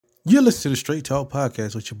You're listening to the Straight Talk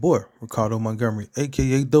Podcast with your boy, Ricardo Montgomery,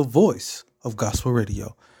 a.k.a. the voice of gospel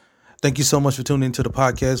radio. Thank you so much for tuning into the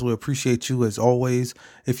podcast. We appreciate you as always.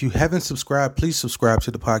 If you haven't subscribed, please subscribe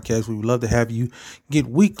to the podcast. We would love to have you get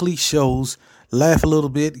weekly shows, laugh a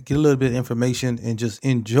little bit, get a little bit of information, and just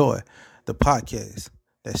enjoy the podcast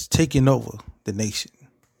that's taking over the nation.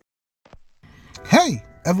 Hey,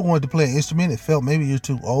 ever wanted to play an instrument and felt maybe you're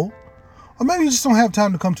too old? Or maybe you just don't have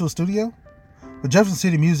time to come to a studio? But Jefferson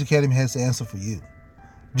City Music Academy has the answer for you.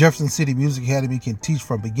 Jefferson City Music Academy can teach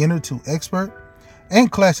from beginner to expert,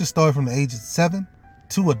 and classes start from the ages of 7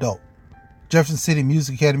 to adult. Jefferson City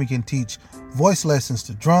Music Academy can teach voice lessons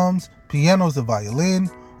to drums, pianos, and violin,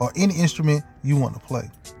 or any instrument you want to play.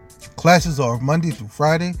 Classes are Monday through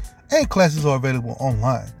Friday, and classes are available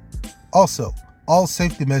online. Also, all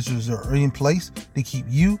safety measures are in place to keep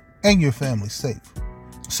you and your family safe.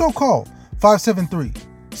 So call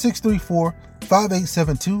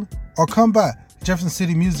 573-634-5872 or come by Jefferson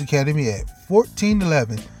City Music Academy at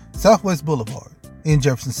 1411 Southwest Boulevard in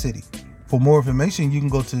Jefferson City. For more information, you can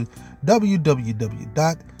go to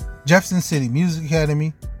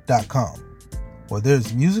www.jeffersoncitymusicacademy.com, where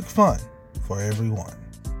there's music fun for everyone.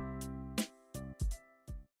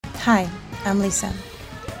 Hi, I'm Lisa.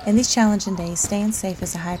 In these challenging days, staying safe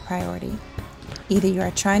is a high priority. Either you are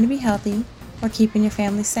trying to be healthy or keeping your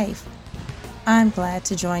family safe. I'm glad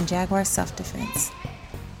to join Jaguar Self-Defense.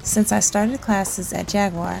 Since I started classes at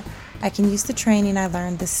Jaguar, I can use the training I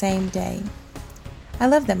learned the same day. I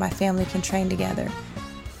love that my family can train together,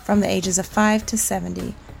 from the ages of 5 to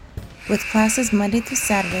 70, with classes Monday through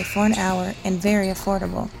Saturday for an hour and very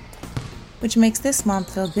affordable, which makes this mom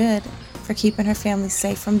feel good for keeping her family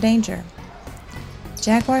safe from danger.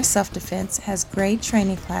 Jaguar Self-Defense has great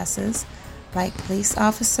training classes like police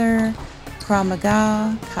officer, Krav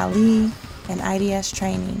Maga, Kali, and IDS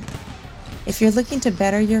training. If you're looking to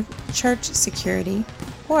better your church security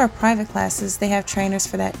or private classes, they have trainers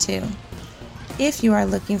for that too. If you are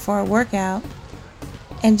looking for a workout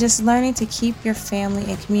and just learning to keep your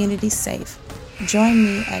family and community safe, join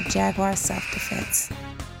me at Jaguar Self-Defense.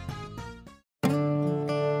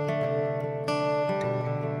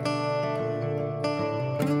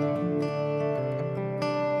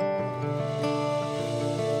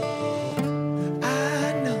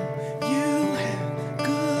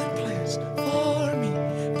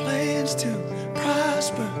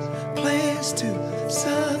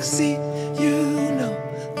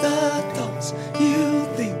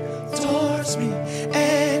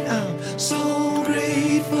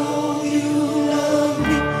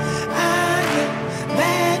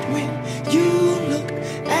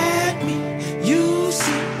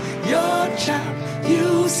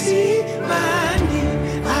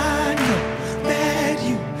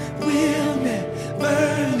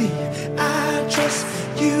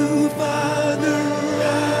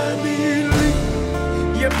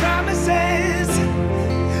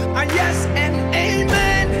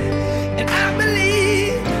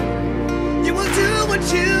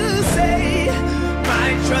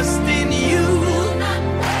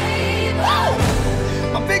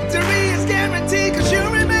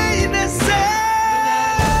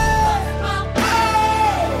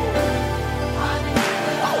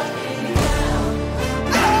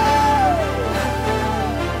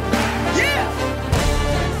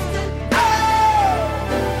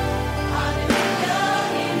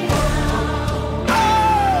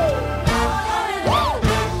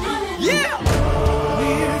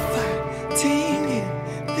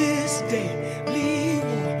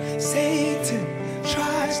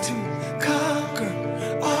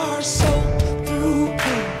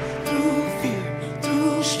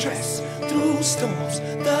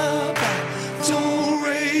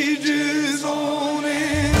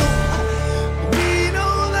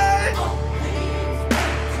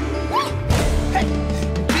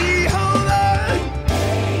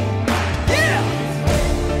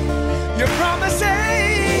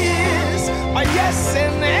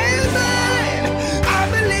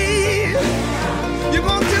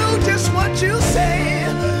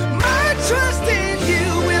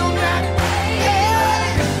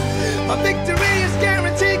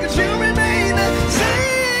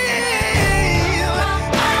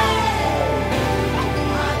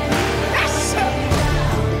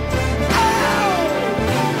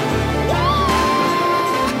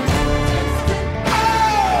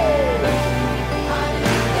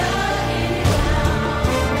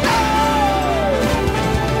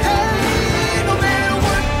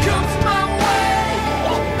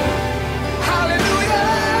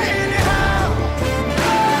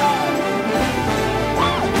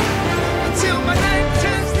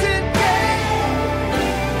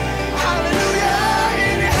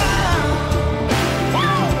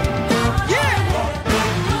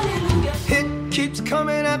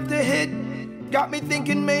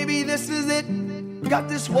 thinking maybe this is it. Got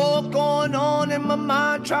this war going on in my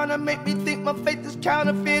mind, trying to make me think my faith is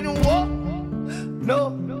counterfeit and war.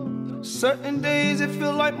 No, certain days it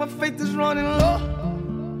feel like my faith is running low.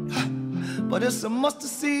 But it's a mustard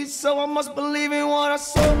seed, so I must believe in what I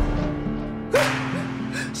sow.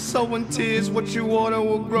 Sowing tears, what you water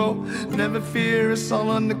will grow. Never fear, it's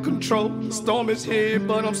all under control. The storm is here,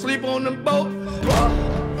 but I'm asleep on the boat.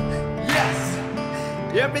 Yes,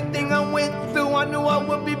 everything I went through, I knew I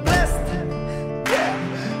would be blessed.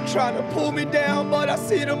 Yeah, trying to pull me down, but I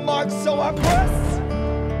see the mark, so I press.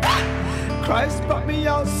 Christ brought me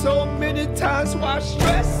out so many times, why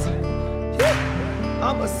stress?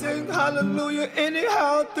 I'ma sing hallelujah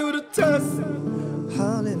anyhow through the test.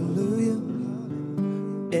 Hallelujah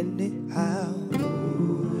anyhow.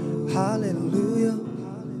 Hallelujah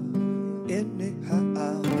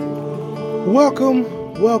anyhow. Welcome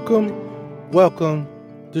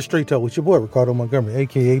to Straight Talk with your boy Ricardo Montgomery,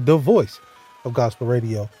 aka the voice of gospel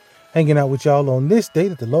radio. Hanging out with y'all on this day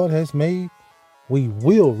that the Lord has made. We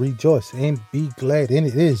will rejoice and be glad. And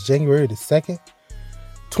it is January the 2nd,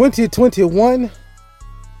 2021.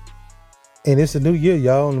 And it's a new year,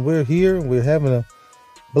 y'all. And we're here and we're having a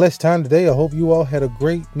blessed time today. I hope you all had a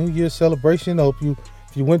great New Year's celebration. I hope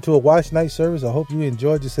if you went to a watch night service, I hope you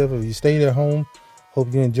enjoyed yourself. If you stayed at home,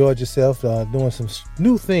 hope you enjoyed yourself doing some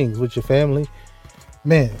new things with your family.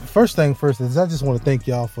 Man, first thing first is I just want to thank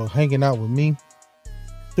y'all for hanging out with me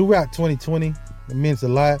throughout 2020. It means a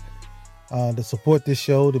lot to support this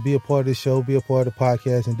show, to be a part of this show, be a part of the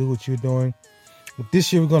podcast, and do what you're doing. But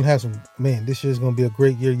this year we're going to have this year is going to be a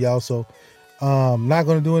great year, y'all. So not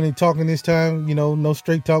going to do any talking this time, no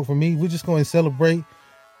straight talk for me. We're just going to celebrate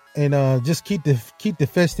and just keep the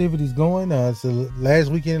festivities going. It's the last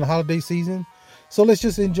weekend in the holiday season. So let's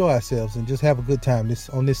just enjoy ourselves and just have a good time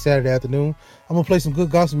on this Saturday afternoon. I'm going to play some good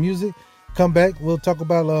gospel music. Come back. We'll talk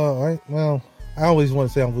about, I always want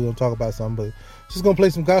to say I'm going to talk about something, but just going to play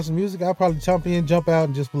some gospel music. I'll probably jump out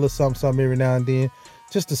and just a little something every now and then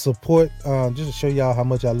just to support, just to show y'all how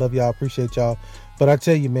much I love y'all. I appreciate y'all. But I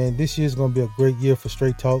tell you, man, this year is going to be a great year for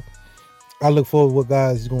Straight Talk. I look forward to what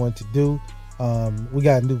God is going to do. We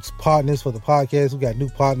got new partners for the podcast. We got new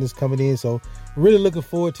partners coming in. So really looking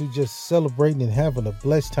forward to just celebrating and having a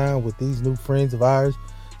blessed time with these new friends of ours.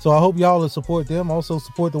 So I hope y'all will support them. Also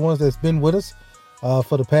support the ones that's been with us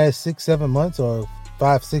for the past 6-7 months, or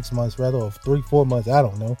 5-6 months rather, or 3-4 months. I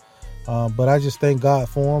don't know. But I just thank God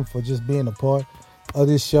for them for just being a part of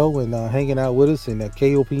this show and hanging out with us, and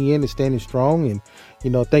KOPN is standing strong. And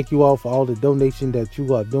thank you all for all the donation that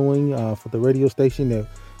you are doing for the radio station that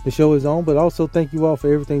the show is on, but also thank you all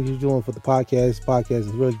for everything you're doing for the podcast. The podcast is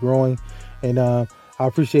really growing, and I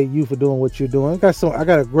appreciate you for doing what you're doing. I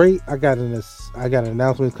got an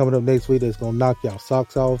announcement coming up next week that's gonna knock y'all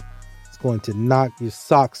socks off. It's going to knock your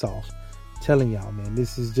socks off. I'm telling y'all, man,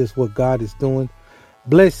 this is just what God is doing.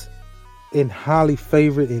 Blessed and highly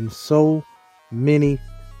favored in so many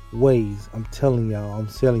ways. I'm telling y'all,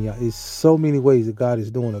 it's so many ways that God is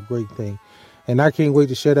doing a great thing. And I can't wait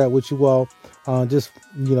to share that with you all. Just,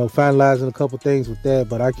 finalizing a couple things with that.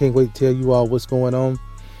 But I can't wait to tell you all what's going on.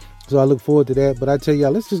 So I look forward to that. But I tell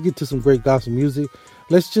y'all, let's just get to some great gospel music.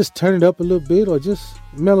 Let's just turn it up a little bit or just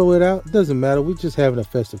mellow it out. It doesn't matter. We're just having a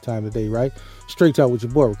festive time today, right? Straight Talk with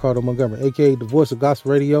your boy, Ricardo Montgomery, a.k.a. the voice of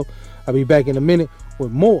gospel radio. I'll be back in a minute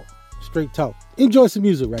with more Straight Talk. Enjoy some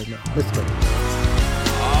music right now. Let's go.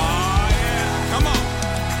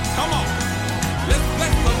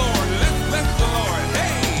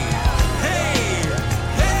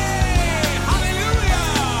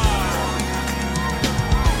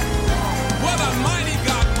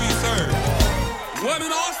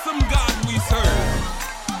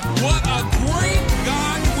 What a great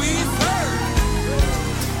God we serve.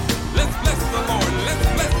 Let's bless the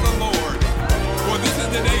Lord. For this is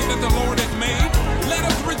the day that the Lord has made. Let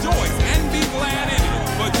us rejoice and be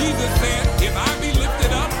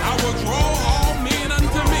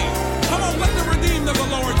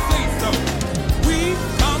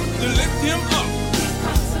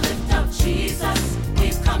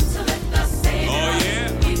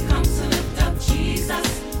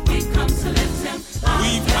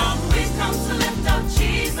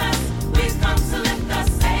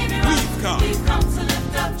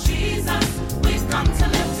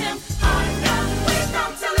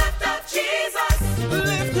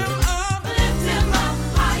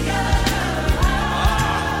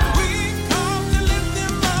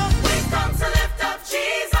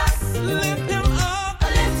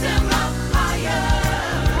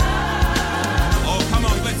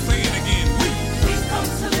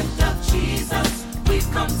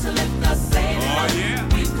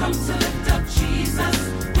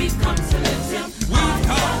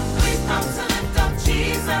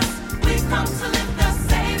come to lift the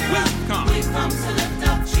Savior up. We've come to lift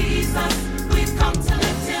up Jesus. We've come to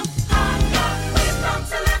lift him higher. We've come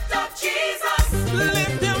to lift up Jesus.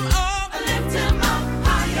 Lift him up. Lift him up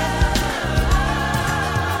higher.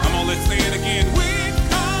 Come on, let's say it again. We've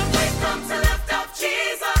come to lift up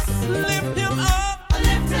Jesus. Lift him up.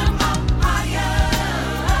 Lift him up higher.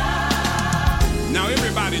 Now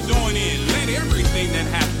everybody join in. Let everything that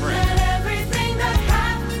hath breath. Let everything that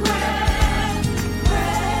hath breath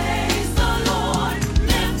praise the Lord.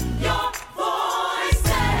 Lift your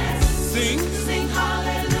voices. Sing. Sing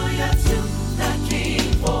hallelujah to the King,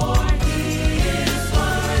 for he is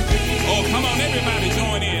worthy. Oh, come on, everybody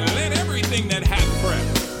join in. Let everything that hath breath.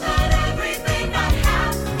 Let everything that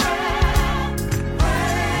hath breath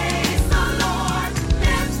praise the Lord.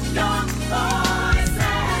 Lift your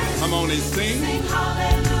voices. Come on and sing. Sing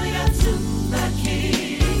hallelujah to the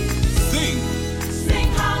King. Sing. Sing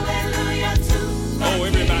hallelujah to the Oh,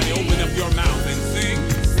 everybody King. open up your mouth and sing.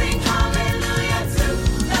 Sing hallelujah to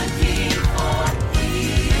the King, for he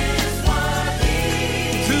is worthy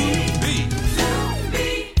To be. praised.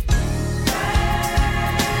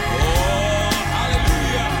 Oh,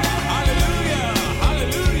 hallelujah. Hallelujah.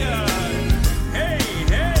 Hallelujah. Hey,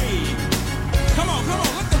 hey. Come on, come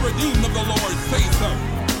on. Let the redeemed of the Lord say so.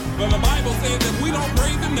 For the Bible says that we don't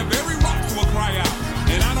praise him, the very rocks will cry out.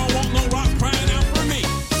 And I don't want no rock crying out for me.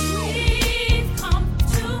 We've come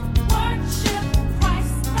to worship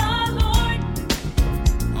Christ the Lord.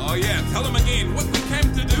 Oh, yeah. Tell him again what we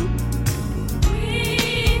came to do.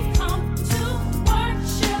 We've come to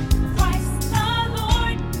worship Christ the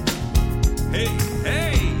Lord. Hey,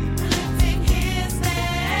 hey. Lifting his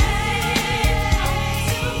name.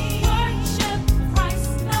 Worship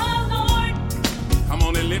Christ the Lord. Come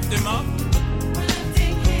on and lift him up.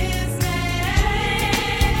 Lifting his name.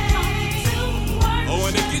 Oh,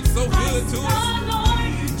 and it gets so good to us.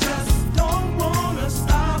 We just don't wanna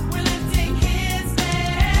stop. We're lifting his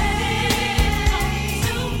name.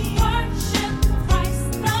 To worship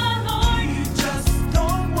Christ the Lord. We just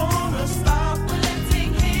don't wanna stop. We're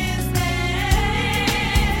lifting his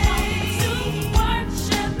name. To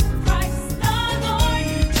worship Christ the Lord.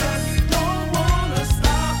 We just don't wanna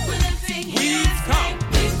stop. We're lifting his We've come. name.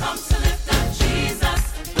 We've come to lift up Jesus.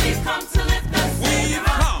 We've come to lift the Savior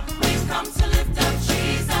up. We've come to lift up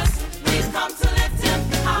Jesus. We've come to lift him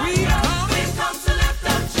higher. We've come to lift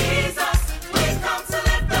up Jesus. We've come to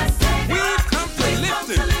lift the Savior We've up. come to We've lift come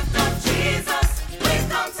him. to lift up Jesus. We've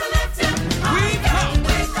come to lift him We've higher. come.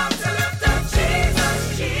 We've come to lift up Jesus.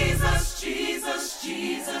 Jesus, Jesus,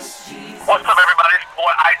 Jesus, Jesus. What's up, everybody? It's your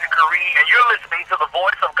boy Isaac Curry, and you're listening to the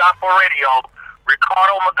Voice of Gospel Radio,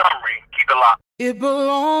 Ricardo Montgomery. Keep it locked. It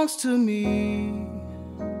belongs to me.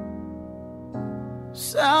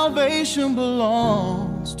 Salvation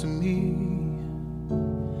belongs to me.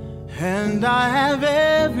 And I have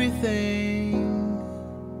everything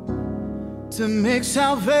to make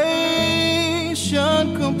salvation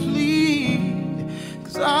complete.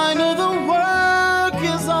 'Cause I know the work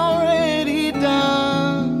is already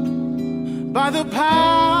done. By the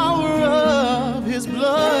power of his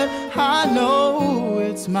blood, I know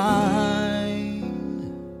it's mine.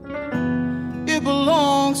 It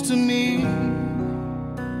belongs to me.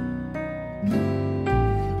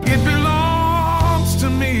 It belongs to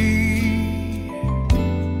me.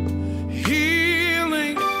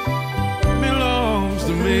 Healing belongs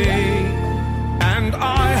to me. And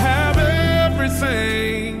I have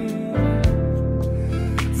everything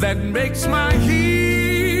that makes my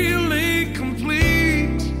healing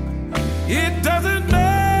complete. It doesn't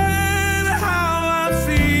matter how I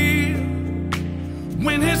feel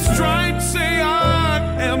when his stripes say I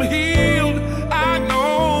am healed.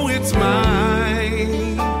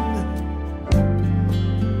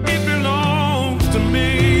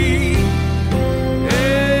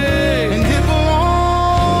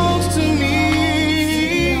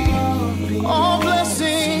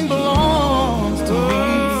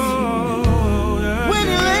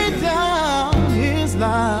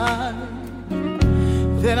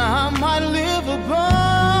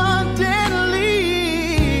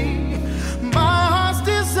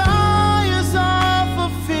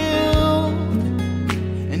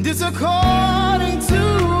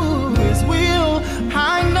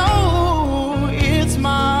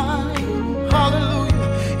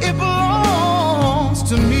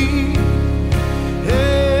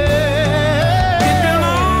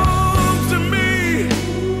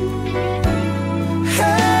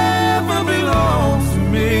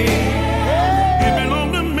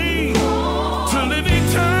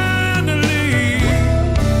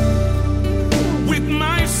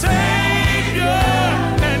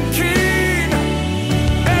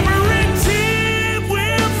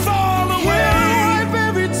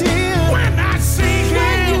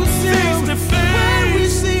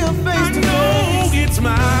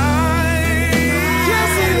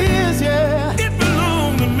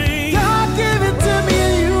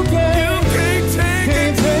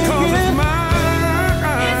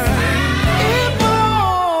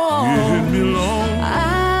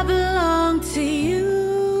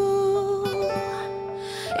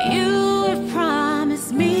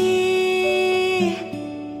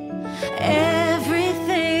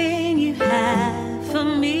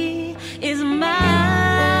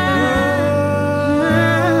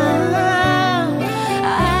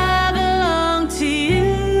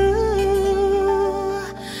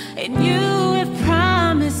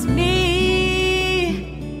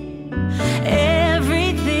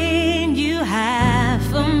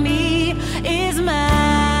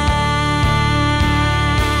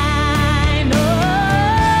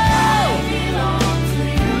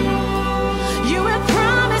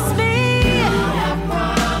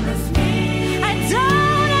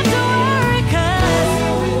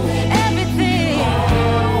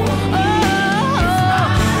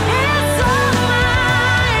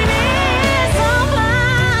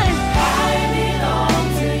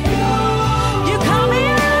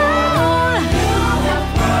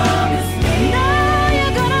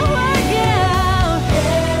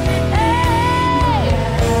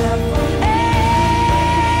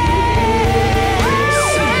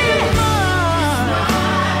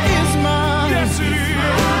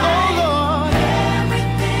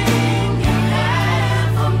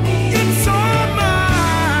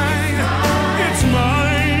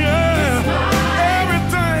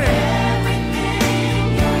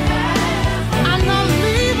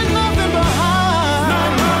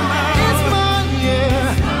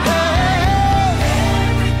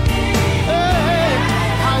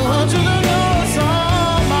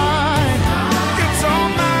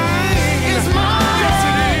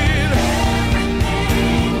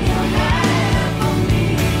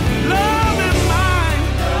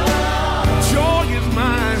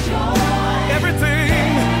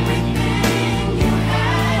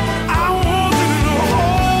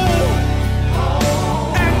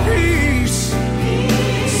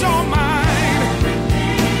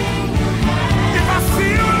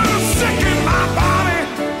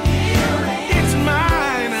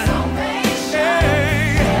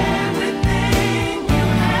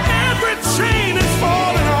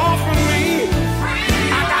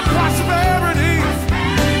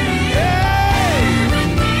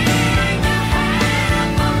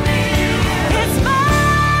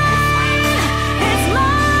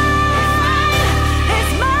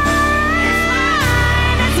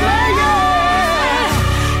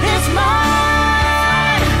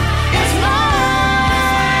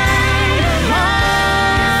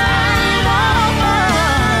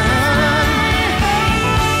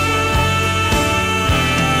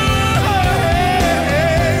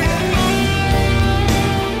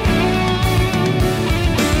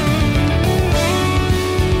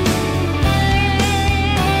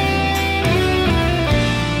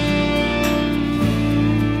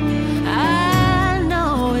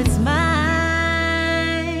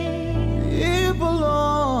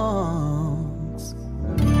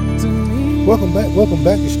 Welcome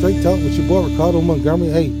back to Straight Talk with your boy Ricardo Montgomery.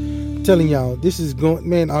 Hey, I'm telling y'all, this is going,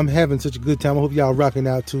 man, I'm having such a good time. I hope y'all rocking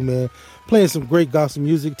out too, man. Playing some great gospel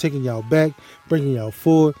music, taking y'all back, bringing y'all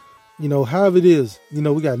forward. You know, however it is, you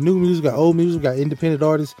know, we got new music, we got old music, we got independent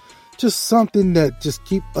artists. Just something that just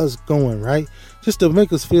keep us going, right? Just to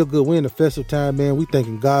make us feel good. We're in the festive time, man. We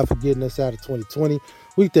thanking God for getting us out of 2020.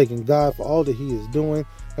 We thanking God for all that he is doing.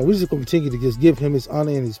 And we just going to continue to just give him his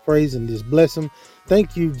honor and his praise and just bless him.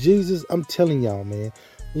 Thank you, Jesus. I'm telling y'all, man,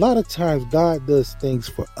 a lot of times God does things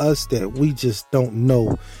for us that we just don't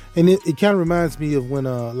know. And it kind of reminds me of when,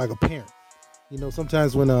 like a parent, you know,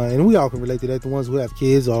 sometimes when, and we all can relate to that, the ones who have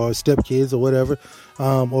kids or stepkids or whatever,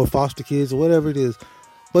 or foster kids or whatever it is.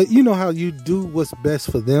 But you know how you do what's best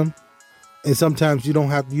for them. And sometimes you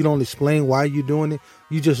don't explain why you're doing it.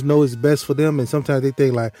 You just know it's best for them. And sometimes they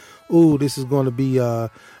think like, oh, this is going to be, I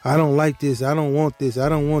don't like this. I don't want this. I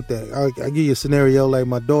don't want that. I give you a scenario like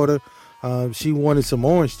my daughter, she wanted some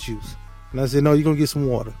orange juice. And I said, no, you're going to get some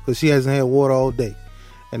water because she hasn't had water all day.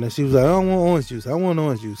 And then she was like, I don't want orange juice. I want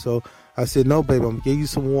orange juice. So I said, no, baby, I'm going to give you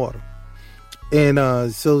some water.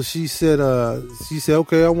 And so she said,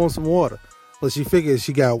 okay, I want some water. But she figured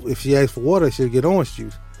if she asked for water, she'd get orange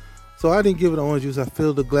juice. So I didn't give her the orange juice. I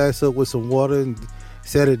filled the glass up with some water and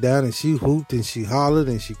sat it down, and she hooped and she hollered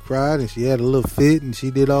and she cried and she had a little fit and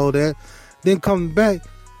she did all that. Then coming back,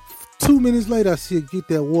 2 minutes later, I see her get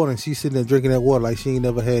that water and she's sitting there drinking that water like she ain't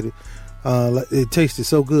never had it. It tasted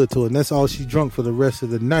so good to her, and that's all she drank for the rest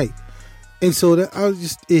of the night. And so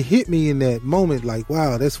it hit me in that moment like,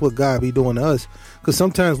 wow, that's what God be doing to us. Because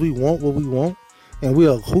sometimes we want what we want. And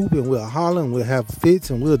we'll hoop and we'll holler and we'll have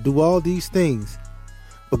fits and we'll do all these things.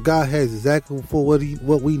 But God has exactly for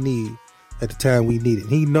what we need at the time we need it.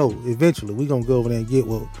 He know eventually we're going to go over there and get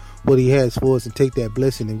what he has for us and take that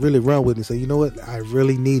blessing and really run with it and say, you know what, I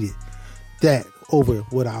really needed that over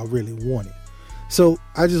what I really wanted. So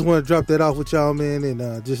I just want to drop that off with y'all, man,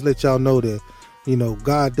 and just let y'all know that, you know,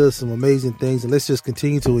 God does some amazing things, and let's just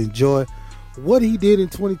continue to enjoy what he did in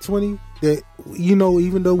 2020. That, you know,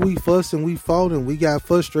 even though we fussed and we fought and we got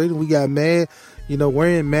frustrated, we got mad, you know,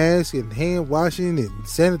 wearing masks and hand washing and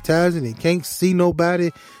sanitizing and can't see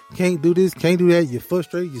nobody, can't do this, can't do that. You're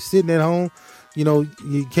frustrated. You're sitting at home. You know,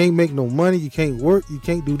 you can't make no money. You can't work. You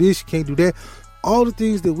can't do this. You can't do that. All the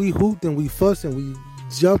things that we hooped and we fussed and we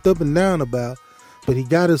jumped up and down about, but he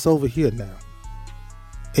got us over here now.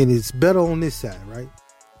 And it's better on this side, right?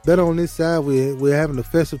 Better on this side. We're having a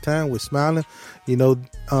festive time. We're smiling. You know,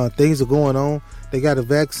 things are going on. They got a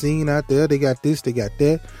vaccine out there. They got this. They got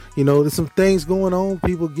that. You know, there's some things going on.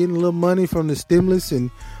 People getting a little money from the stimulus and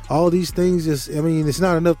all these things. It's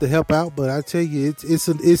not enough to help out, but I tell you,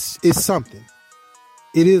 it's something.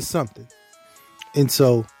 It is something. And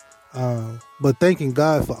so, but thanking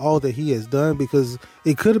God for all that he has done, because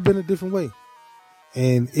it could have been a different way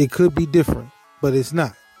and it could be different, but it's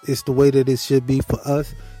not. It's the way that it should be for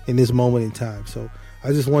us in this moment in time. So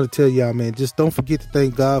I just want to tell y'all, man, just don't forget to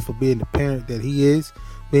thank God for being the parent that he is,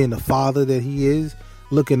 being the father that he is,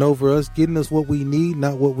 looking over us, getting us what we need,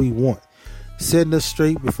 not what we want, setting us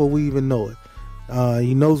straight before we even know it.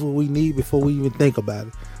 He knows what we need before we even think about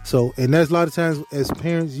it. So, and that's a lot of times as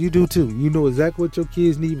parents, you do too. You know exactly what your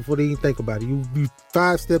kids need before they even think about it. You be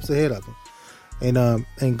 5 steps ahead of them.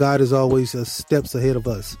 And God is always steps ahead of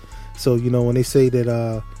us. So, you know, when they say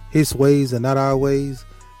that his ways are not our ways,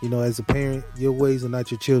 you know, as a parent, your ways are not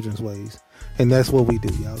your children's ways. And that's what we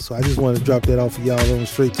do, y'all. So I just want to drop that off for y'all on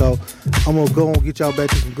Straight Talk. I'm going to go and get y'all back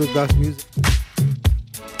to some good gospel music.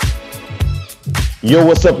 Yo,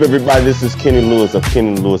 what's up, everybody? This is Kenny Lewis of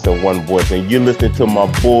Kenny Lewis and One Voice, and you're listening to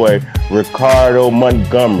my boy, Ricardo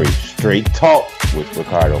Montgomery. Straight Talk with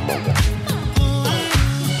Ricardo Montgomery.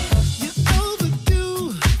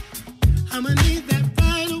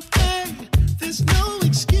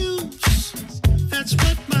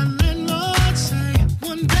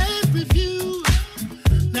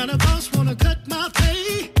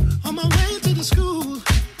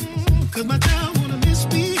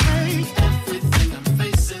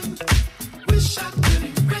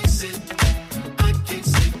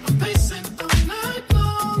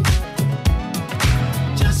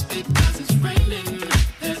 Because it's raining,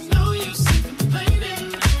 there's no use in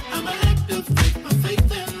complaining. I'm an active freak.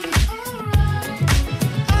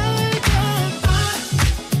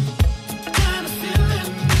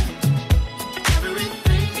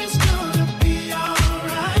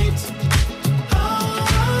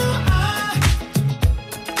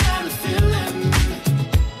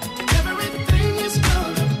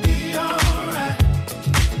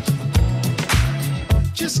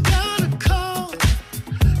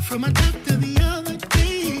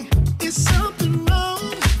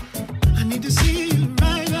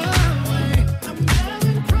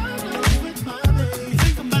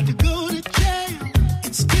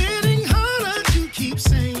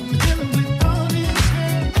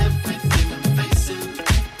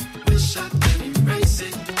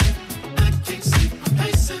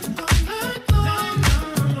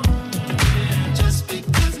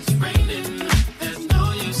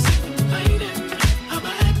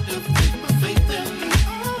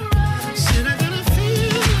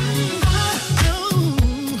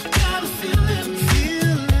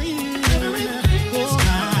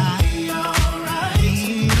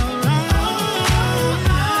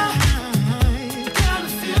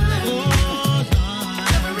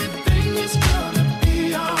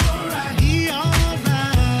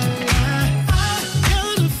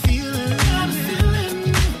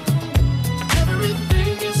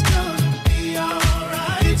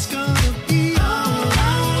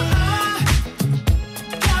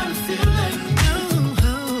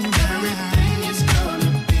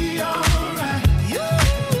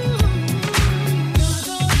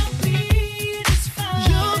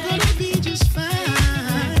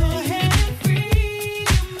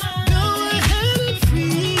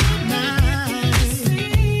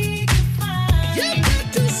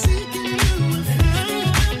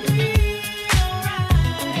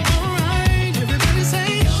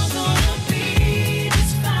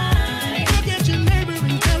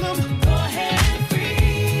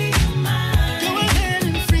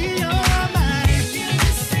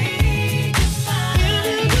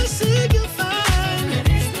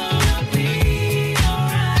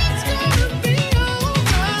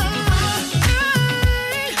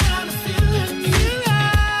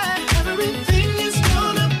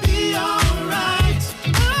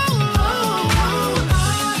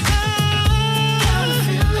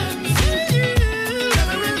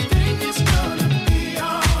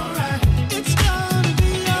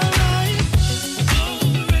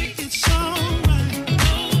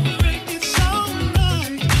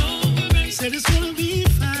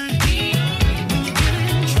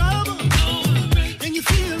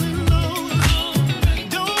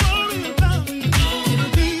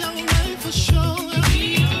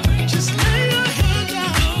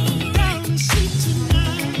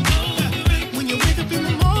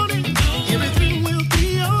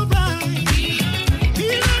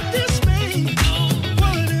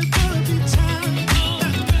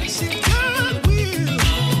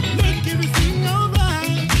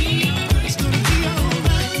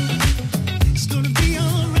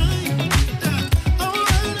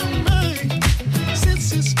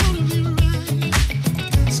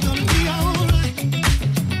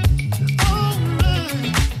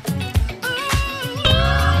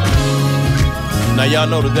 y'all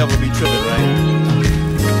know the devil be tripping,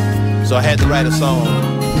 right? So I had to write a song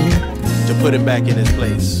to put him back in his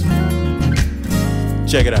place.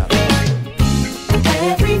 Check it out.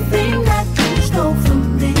 Everything that you stole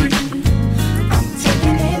from me, I'm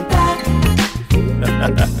taking it back.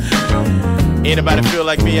 Anybody feel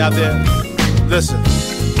like me out there? Listen.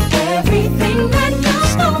 Everything that you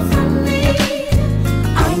stole from me,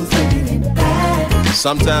 I'm taking it back.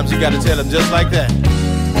 Sometimes you gotta tell them just like that.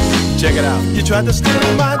 Check it out. You tried to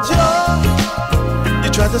steal my joy. You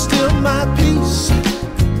tried to steal my peace.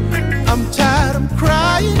 I'm tired of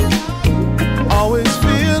crying, always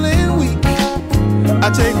feeling weak. I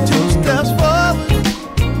take 2 steps forward,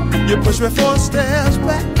 you push me 4 steps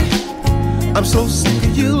back. I'm so sick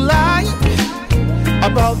of you lying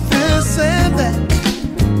about this and that.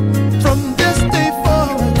 From this day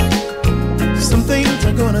forward, some things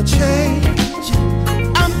are gonna change.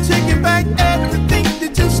 I'm taking back everything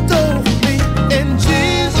that you stole from me in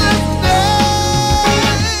Jesus'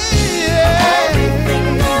 name. Everything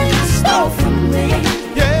that you stole from me,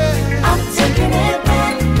 Yeah, I'm taking it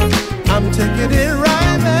back. I'm taking it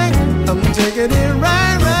right back. I'm taking it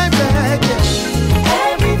right back.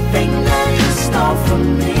 Yeah. Everything that you stole from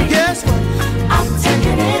me, Guess what? I'm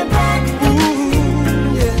taking it back.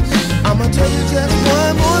 Ooh, yes. I'ma tell you just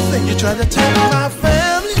one more thing. You tried to take my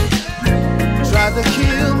family, tried to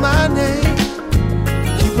kill my name,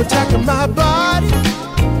 keep attacking my body,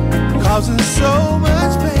 causing so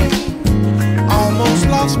much pain. Almost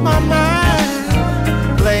lost my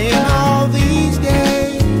mind, playing all these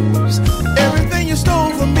games. Everything you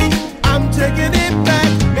stole from me, I'm taking it back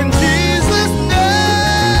in Jesus'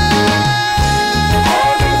 name.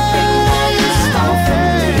 Everything that you stole from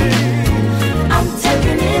me, I'm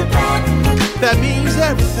taking it back. That means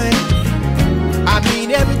everything. I mean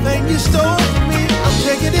everything you stole from me, I'm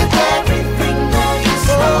taking it back. Everything that you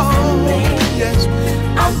stole from me, Yes.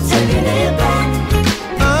 I'm taking it back.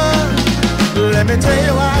 Let me tell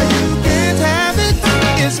you why you can't have it.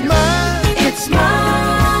 It's mine. It's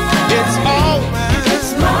mine. It's all mine.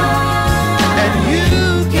 It's mine. And you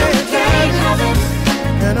can't Can't have have it. it.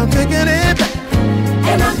 And I'm taking it back.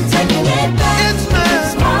 And I'm taking it back. It's mine.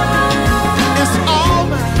 It's mine. It's all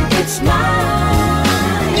mine. It's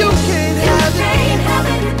mine. You can't You have it. can't have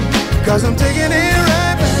it. 'Cause I'm taking it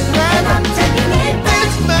right back. And I'm taking it back.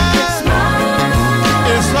 It's mine. It's mine.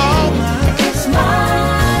 It's all mine. It's mine.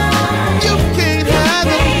 You can't have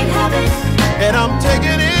it. Can't have it. And I'm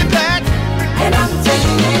taking it back. And I'm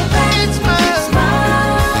taking it back. It's mine. It's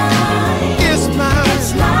mine. It's mine.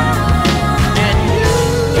 It's mine. And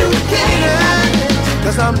you can't have it.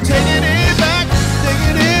 'Cause I'm taking it back.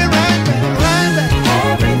 Taking it right back.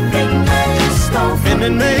 Everything that you stole In from the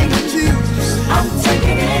me, name of Jesus. I'm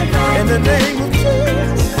taking it back. In the name of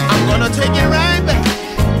Jesus. I'm gonna take it right back.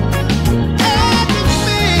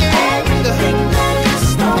 Everything that you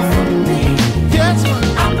stole from me, Yes,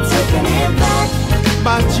 I'm taking it back.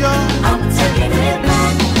 my joy, I'm taking it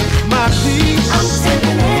back. my peace, I'm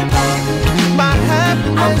taking it back. my I'm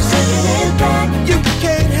happiness. taking it back. You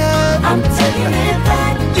can't have, I'm taking it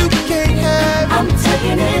back. you can't have, I'm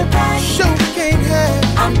taking it back. sure can't have.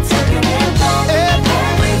 I'm taking it back.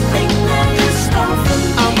 Everything that you stole from me,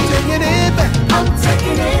 I'm taking it back. I'm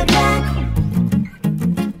taking it back.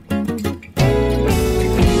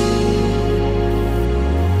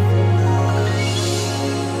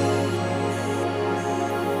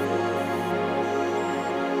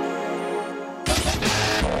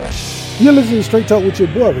 You're listening to Straight Talk with your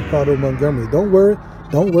boy, Ricardo Montgomery. Don't worry.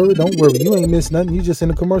 You ain't missed nothing. You just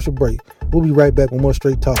in a commercial break. We'll be right back with more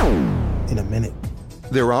Straight Talk in a minute.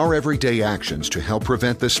 There are everyday actions to help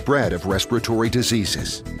prevent the spread of respiratory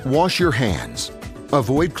diseases. Wash your hands.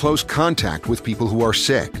 Avoid close contact with people who are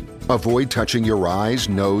sick. Avoid touching your eyes,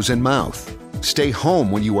 nose, and mouth. Stay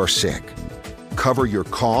home when you are sick. Cover your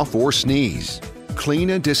cough or sneeze.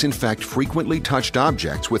 Clean and disinfect frequently touched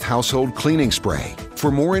objects with household cleaning spray.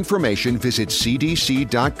 For more information, visit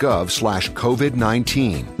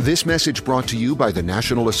cdc.gov/COVID-19. This message brought to you by the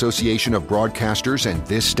National Association of Broadcasters and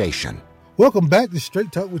this station. Welcome back to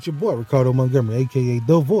Straight Talk with your boy, Ricardo Montgomery, a.k.a.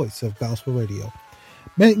 the voice of gospel radio.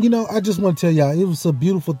 Man, I just want to tell y'all, it was a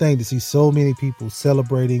beautiful thing to see so many people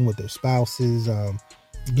celebrating with their spouses,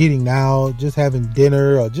 getting out, just having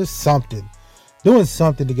dinner or just something. Doing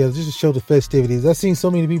something together just to show the festivities. I've seen so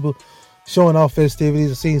many people showing off festivities.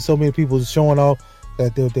 I've seen so many people showing off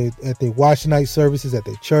at their watch night services, at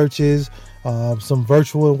their churches, some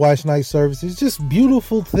virtual watch night services. Just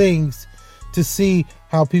beautiful things to see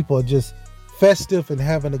how people are just festive and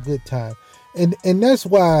having a good time. And that's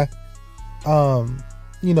why,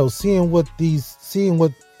 seeing what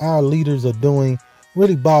our leaders are doing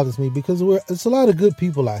really bothers me because it's a lot of good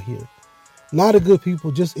people out here. A lot of good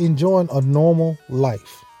people just enjoying a normal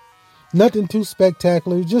life. Nothing too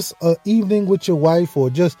spectacular. Just an evening with your wife, or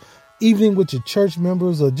just evening with your church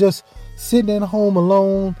members, or just sitting at home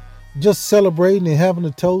alone, just celebrating and having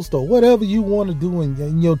a toast, or whatever you want to do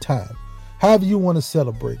in your time. However you want to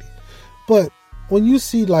celebrate it. But when you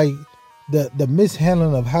see like the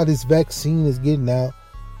mishandling of how this vaccine is getting out,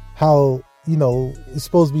 how, it's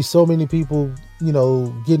supposed to be so many people,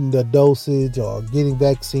 getting the dosage or getting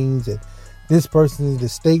vaccines, and this person, the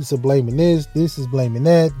states are blaming this is blaming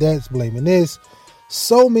that's blaming this.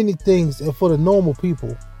 So many things, and for the normal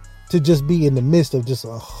people to just be in the midst of just a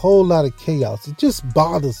whole lot of chaos, it just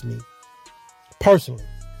bothers me personally.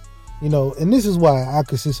 And this is why I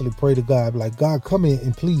consistently pray to God, like, God, come in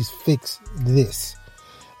and please fix this.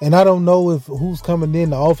 And I don't know if who's coming in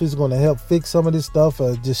the office is going to help fix some of this stuff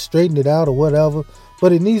or just straighten it out or whatever,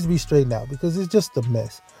 but it needs to be straightened out because it's just a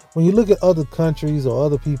mess. When you look at other countries or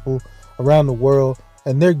other people around the world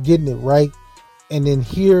and they're getting it right, and then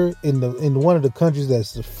here in one of the countries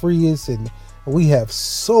that's the freest, and we have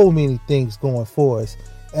so many things going for us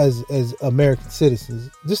as American citizens,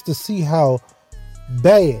 just to see how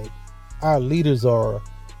bad our leaders are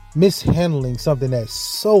mishandling something that's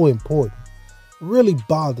so important really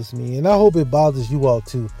bothers me, and I hope it bothers you all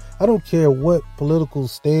too. I don't care what political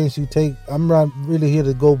stance you take. I'm not really here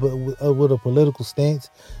to go with a political stance.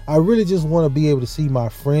 I really just want to be able to see my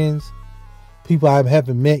friends, people I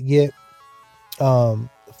haven't met yet,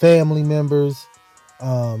 family members,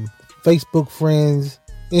 Facebook friends,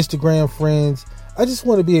 Instagram friends. I just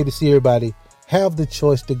want to be able to see everybody have the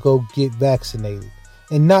choice to go get vaccinated,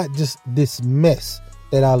 and not just this mess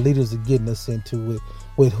that our leaders are getting us into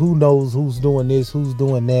with who knows who's doing this, who's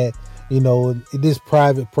doing that. This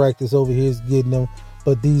private practice over here is getting them,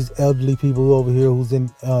 but these elderly people over here who's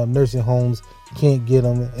in nursing homes can't get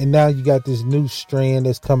them. And now you got this new strand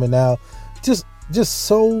that's coming out. Just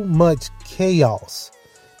so much chaos.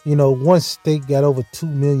 One state got over 2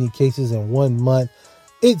 million cases in 1 month.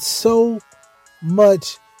 It's so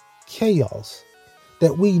much chaos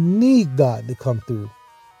that we need God to come through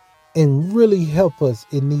and really help us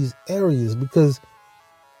in these areas, because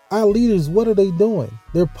our leaders, what are they doing?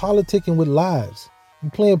 They're politicking with lives.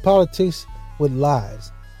 You're playing politics with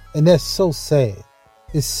lives. And that's so sad.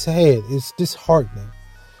 It's sad. It's disheartening.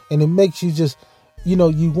 And it makes you just, you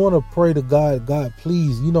want to pray to God, God,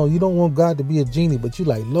 please. You don't want God to be a genie, but you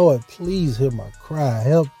like, Lord, please hear my cry.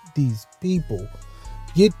 Help these people.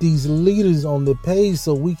 Get these leaders on the page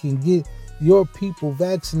so we can get your people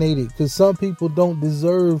vaccinated, because some people don't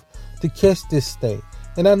deserve to catch this thing.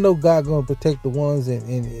 And I know God going to protect the ones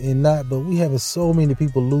and not, but we have so many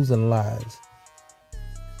people losing lives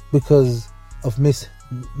because of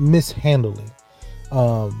mishandling.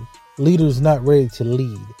 Leaders not ready to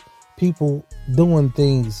lead. People doing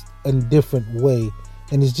things in a different way,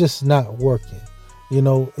 and it's just not working.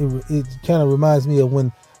 It kind of reminds me of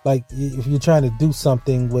when, like, if you're trying to do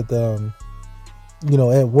something with,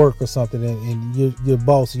 at work or something, and your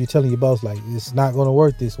boss, you're telling your boss, like, it's not going to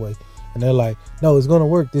work this way. And they're like, no, it's going to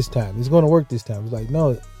work this time. It's going to work this time. It's like,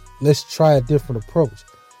 no, let's try a different approach.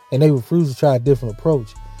 And they refuse to try a different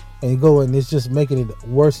approach. And you go, and it's just making it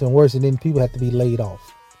worse and worse. And then people have to be laid off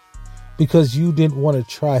because you didn't want to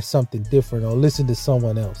try something different or listen to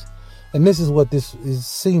someone else. And this is what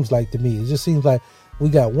seems like to me. It just seems like we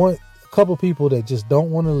got a couple people that just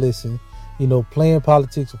don't want to listen, playing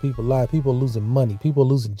politics with people's lives, people losing money, people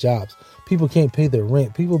losing jobs, people can't pay their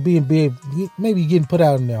rent, people maybe getting put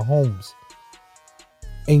out in their homes,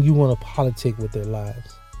 and you want to politic with their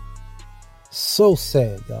lives. So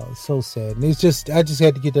sad, y'all. It's so sad. And I just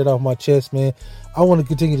had to get that off my chest, man. I want to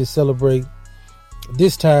continue to celebrate.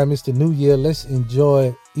 This time it's the new year. Let's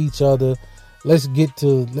enjoy each other. Let's get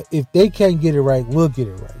to, if they can't get it right, we'll get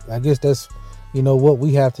it right. I guess that's, what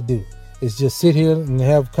we have to do. Is just sit here and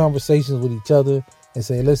have conversations with each other and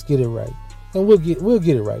say, let's get it right. And we'll get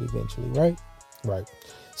it right eventually, right? Right.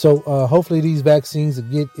 So hopefully these vaccines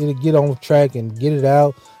it'll get on track and get it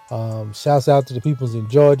out. Shouts out to the peoples in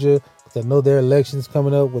Georgia, because I know their election's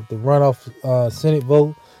coming up with the runoff Senate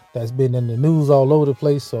vote that's been in the news all over the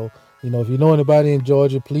place. So, if you know anybody in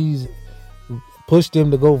Georgia, please push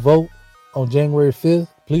them to go vote on January 5th.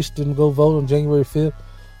 Push them to go vote on January 5th.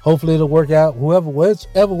 Hopefully it'll work out.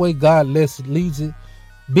 Whichever way God leads it,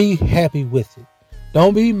 be happy with it.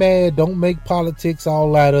 Don't be mad. Don't make politics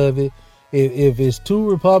all out of it. If it's 2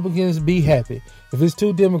 Republicans, be happy. If it's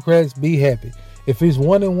 2 Democrats, be happy. If it's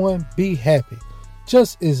 1 and 1, be happy.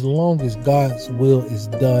 Just as long as God's will is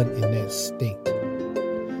done in that state.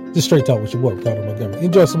 Just straight talk with your boy, Ricardo Montgomery.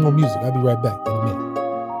 Enjoy some more music. I'll be right back in a minute.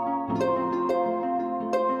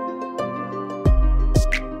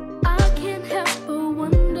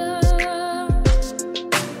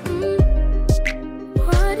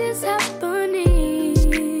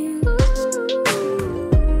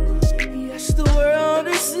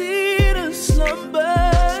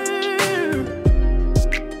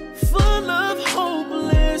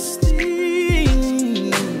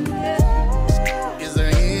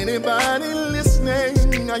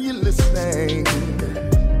 you listening?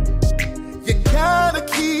 You gotta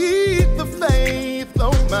keep the faith,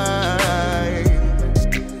 oh my.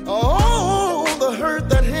 Oh, the hurt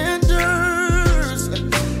that hinders,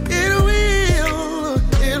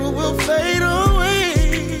 it will fade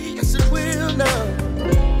away. Yes, it will now.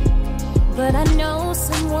 But I know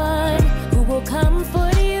someone who will come for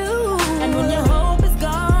you. And when your hope is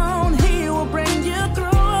gone, he will bring you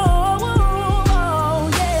through.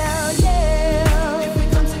 Yeah, yeah. If we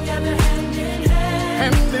come together hand in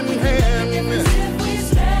hand, if we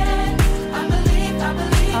stand,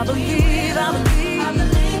 I believe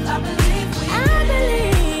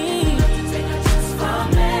we take a trust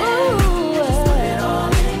from man. Just put it all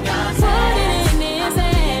in God's hands. Put it in his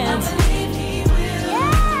hands. I believe he will.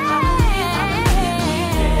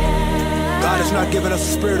 God has not given us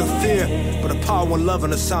a spirit of fear, but a power and love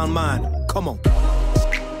and a sound mind. Come on.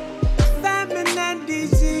 Famine and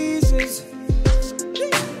diseases,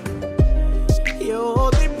 yo,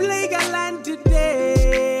 they plague our land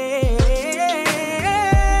today.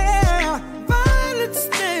 Violence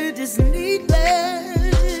that is needless,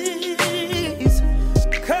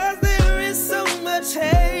 'cause there is so much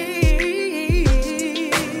hate.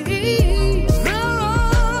 There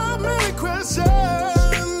are many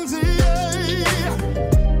questions, yeah,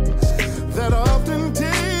 that often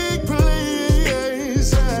take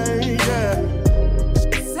place, yeah.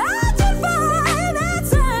 Searching for an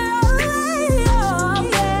answer,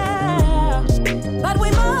 yeah. But we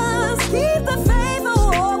must keep the faith,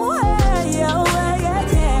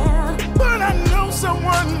 yeah. But I know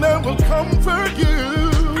someone that will comfort you.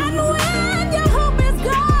 And when your hope is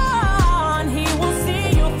gone, he will see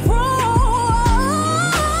you through.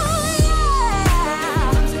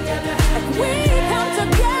 Yeah. We come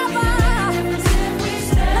together.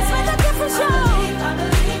 Let's make a difference, y'all. I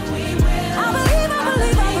believe we will. I believe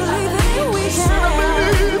we I can.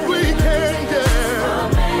 believe we can, yeah.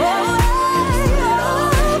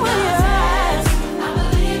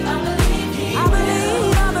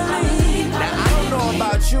 Now, I don't know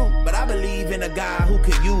about you, but I believe in a God who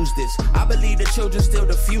could use this. I believe the children's still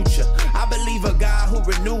the future. I believe a God who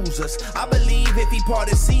renews us. I believe if he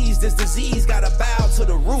parted seas, this disease gotta bow to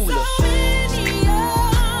the ruler. So many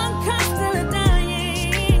young constantly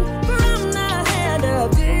dying from the hand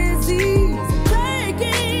of disease,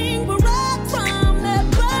 taking breath from their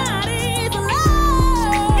bodies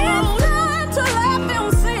alive. It's time to let them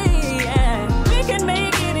see, and we can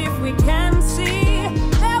make it if we can see.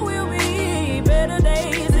 There will be better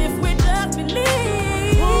days if we just believe.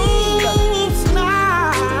 It's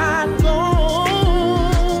not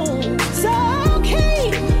gone. So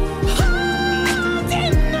keep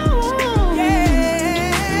holding on.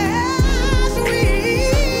 Yes, we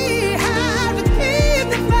have to keep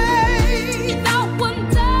the faith. That one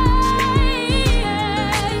day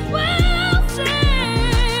we'll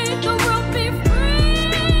see the world be free.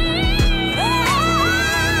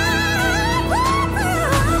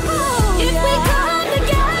 If we come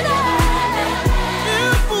together,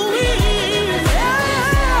 If we,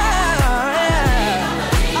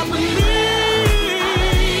 I believe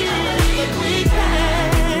that we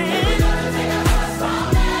can.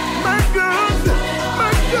 My God,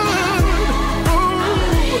 my God.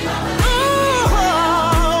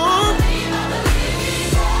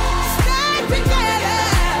 Stay together,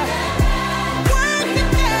 work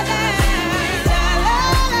together.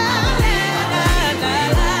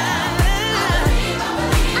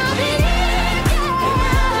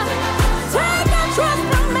 take our trust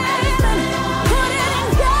from man and put it in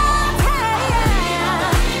God's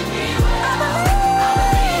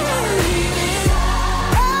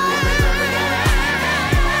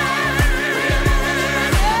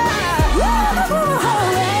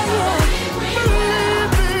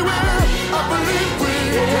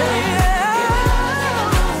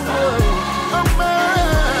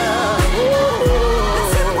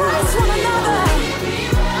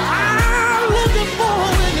I'm looking for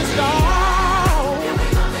when it's gone.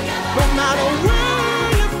 No matter where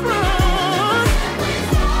you're from,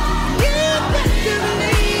 you got to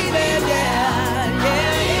believe it, yeah.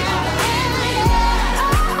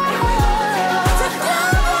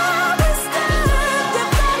 Together we stand,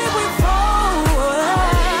 divided we fall.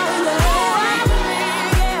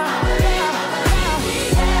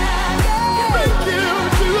 Thank you,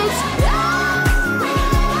 Jesus.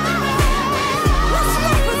 Let's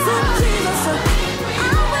represent Jesus. I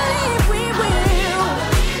believe we will.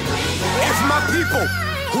 If my people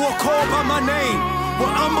who are called by my name will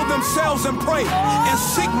humble themselves and pray and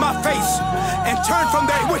seek my face and turn from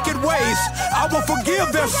their wicked ways, I will forgive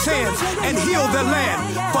their sins and heal their land.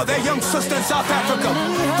 For their young sister in South Africa,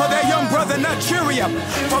 for their young brother in Nigeria,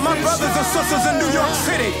 for my brothers and sisters in New York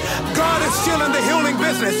City, God is still in the healing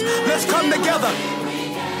business. Let's come together.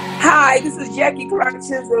 Hi, this is Jackie Clark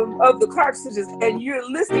Chisholm of the Clark Sisters, and you're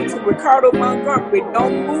listening to Ricardo Montgomery.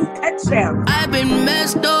 Don't move that channel. I've been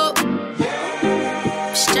messed up,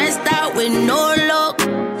 stressed out with no luck.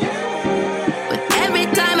 But every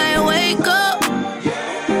time I wake up,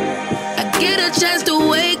 I get a chance to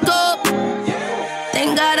wake up.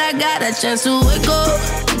 Thank God I got a chance to wake up.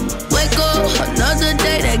 Wake up, another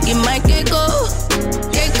day that get my cake up.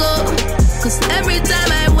 Cake up, cause every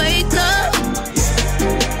time I wake up,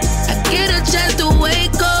 get a chance to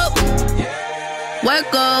wake up.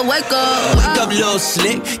 Wake up, wake up. Wake up, little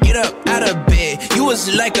slick, get up out of bed. You was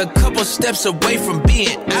like a couple steps away from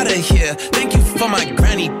being out of here. Thank you for my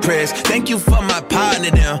granny prayers. Thank you for my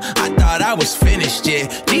partner them. I thought I was finished, yeah.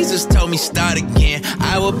 Jesus told me start again.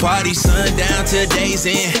 I would party sundown till day's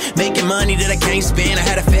end, making money that I can't spend. I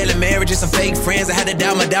had a failing marriage and some fake friends. I had to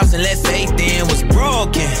doubt my doubts and let faith in. Was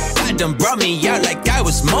broken, God done brought me out like I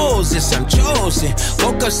was Moses. I'm chosen.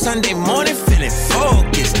 Woke up Sunday morning feeling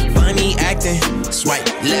focused. Funny acting, swipe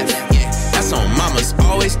left, yeah. That's on mamas,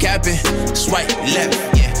 always capping. Swipe left,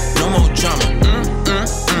 yeah. No more drama.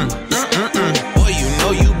 Boy, you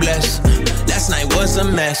know you blessed. Last night was a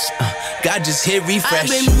mess. God just hit refresh. I've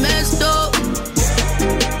been messed up,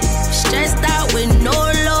 stressed out with no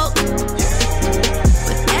luck.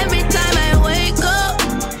 But every time I wake up,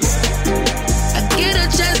 I get a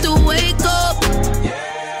chance to wake up.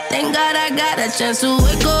 Thank God I got a chance to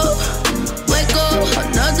wake up. Wake up,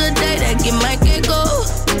 another day that get my cake up.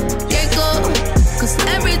 Cake up, cause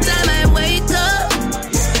every time I wake up,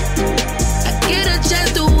 I get a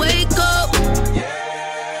chance to wake up.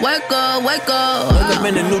 Wake up, wake up. Wake up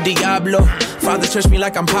in the new Diablo. Father touched me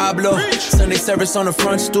like I'm Pablo. Sunday service on the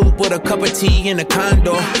front stoop with a cup of tea in the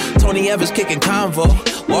condo. Tony Evers kicking convo,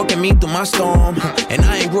 walking me through my storm. And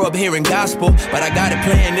I ain't grew up hearing gospel, but I got it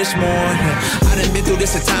playing this morning. I done been through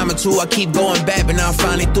this a time or two. I keep going back, but now I'm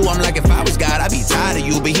finally through. I'm like, if I was God, I'd be tired of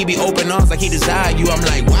you. But he be open arms like he desired you. I'm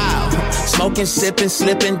like, wow. Smoking, sipping,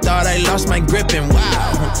 slipping, thought I lost my grip and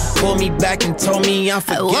wow. Pulled me back and told me I'm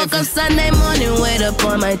forgiven. I woke up Sunday morning, weight up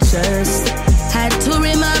on my chest. Had to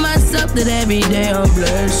remind myself that every day I'm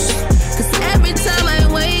blessed. Cause every time I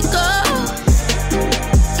wake up,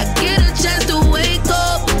 I get a chance to wake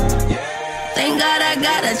up. Thank God I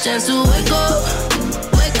got a chance to wake up.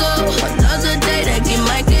 Wake up, another day that get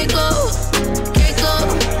my cake up. Cake up,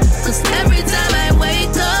 cause every time I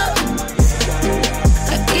wake up,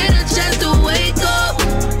 I get a chance to wake up.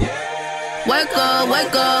 Wake up,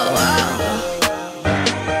 wake up, wow.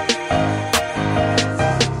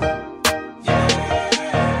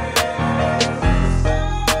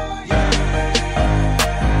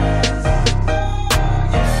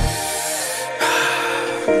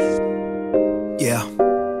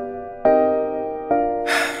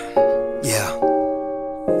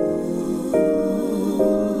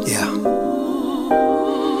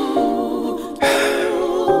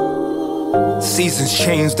 Seasons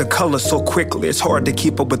change the color so quickly, it's hard to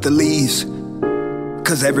keep up with the leaves.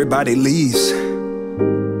 Cause everybody leaves.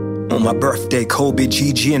 On my birthday, Kobe,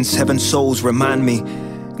 Gigi, and 7 souls remind me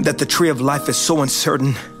that the tree of life is so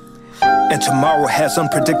uncertain. And tomorrow has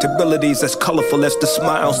unpredictabilities as colorful as the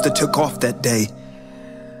smiles that took off that day.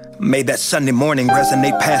 May that Sunday morning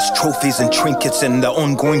resonate past trophies and trinkets in the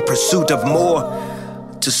ongoing pursuit of more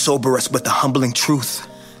to sober us with the humbling truth.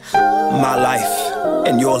 My life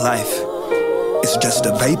and your life is just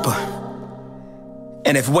a vapor.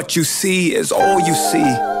 And if what you see is all you see,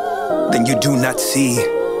 then you do not see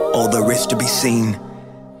all there is to be seen.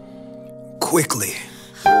 Quickly,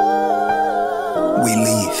 we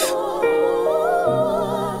leave.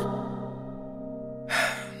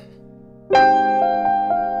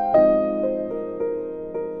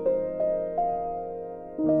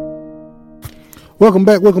 Welcome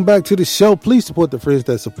back to the show. Please support the friends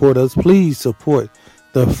that support us. Please support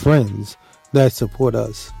the friends that support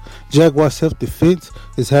us. Jaguar Self-Defense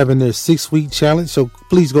is having their 6-week challenge, so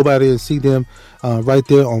please go by there and see them right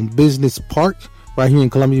there on Business Park, right here in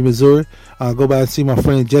Columbia, Missouri. Go by and see my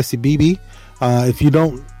friend Jesse Beebe. If you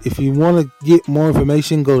want to get more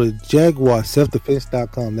information, go to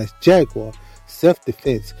JaguarSelfDefense.com. That's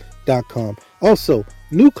JaguarSelfDefense.com. Also,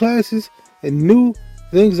 new classes and new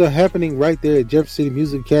things are happening right there at Jefferson City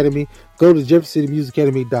Music Academy. Go to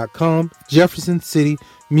JeffersonCityMusicAcademy.com. Jefferson City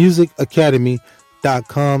Music Academy.com.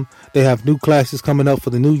 JeffCityMusic.com. They have new classes coming up for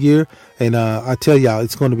the new year, and I tell y'all,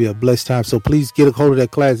 it's going to be a blessed time. So please get a hold of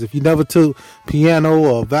that class. If you never took piano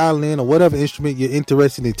or violin or whatever instrument you're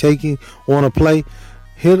interested in taking or want to play,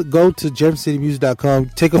 go to JeffCityMusic.com,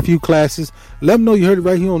 take a few classes. Let them know you heard it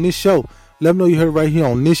right here on this show. Let them know you heard it right here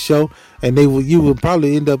on this show, and you will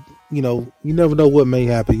probably end up, you never know what may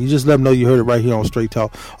happen. You just let them know you heard it right here on Straight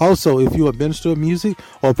Talk. Also, if you're a minister of music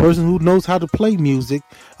or a person who knows how to play music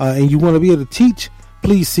and you want to be able to teach,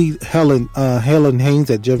 please see Helen Haynes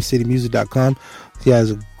at JeffCityMusic.com. She has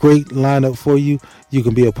a great lineup for you. You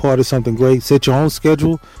can be a part of something great. Set your own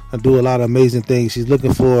schedule and do a lot of amazing things. She's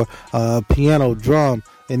looking for piano, drum,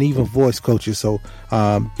 and even voice coaches. So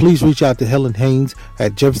please reach out to Helen Haynes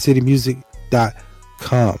at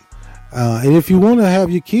JeffCityMusic.com. And if you want to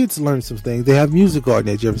have your kids learn some things, they have Music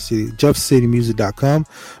Garden at JeffCityMusic.com.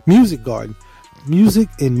 Music Garden, music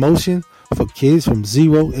in motion for kids from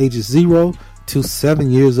ages 0 to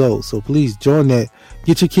 7 years old. So please join that.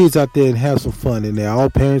 Get your kids out there and have some fun in there. All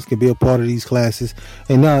parents can be a part of these classes,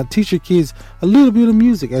 and teach your kids a little bit of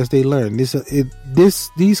music as they learn.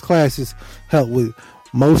 These classes help with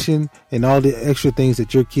motion and all the extra things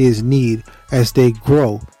that your kids need as they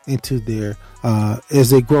grow into their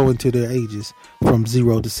ages from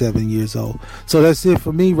 0 to 7 years old. So that's it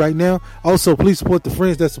for me right now. Also, please support the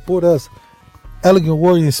friends that support us.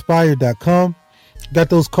 ElegantWarriorInspired.com. Got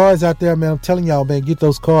those cards out there, man. I'm telling y'all, man, get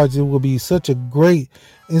those cards. It will be such a great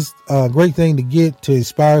thing to get to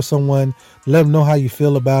inspire someone. Let them know how you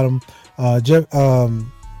feel about them.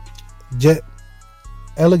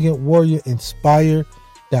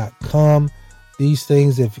 ElegantWarriorInspired.com. These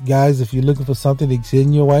things, if you're looking for something to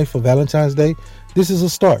send your wife for Valentine's Day, this is a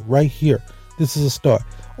start right here. This is a start.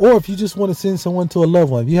 Or if you just want to send someone to a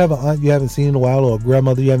loved one, if you have an aunt you haven't seen in a while, or a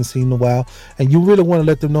grandmother you haven't seen in a while, and you really want to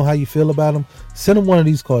let them know how you feel about them, send them one of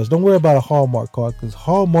these cards. Don't worry about a Hallmark card, because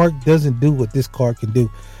Hallmark doesn't do what this card can do.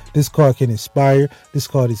 This card can inspire. This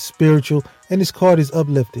card is spiritual, and this card is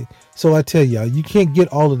uplifting. So I tell y'all, you can't get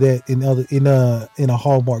all of that in a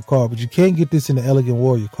Hallmark card, but you can get this in the Elegant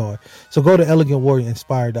Warrior card. So go to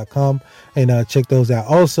ElegantWarriorInspired.com and check those out.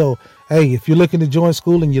 Also, hey, if you're looking to join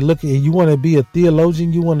school and you want to be a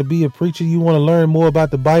theologian, you want to be a preacher, you want to learn more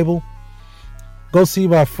about the Bible, go see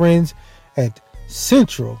my friends at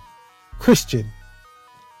Central Christian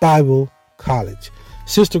Bible College.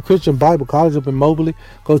 Sister Christian Bible College up in Mobley.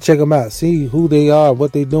 Go check them out. See who they are,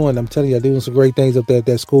 what they're doing. I'm telling you, they're doing some great things up there at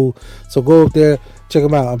that school. So go up there, check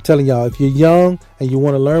them out. I'm telling y'all, if you're young and you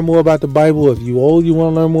want to learn more about the Bible, if you're old, you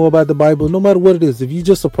want to learn more about the Bible, no matter what it is, if you're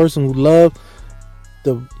just a person who loves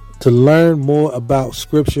to learn more about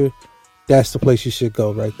Scripture, that's the place you should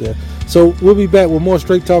go right there. So we'll be back with more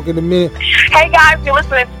Straight Talk in a minute. Hey guys, you're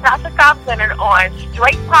listening to Tasha Cobb Centered on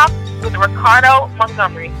Straight Talk with Ricardo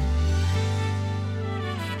Montgomery.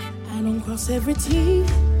 I don't cross every T,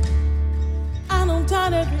 I don't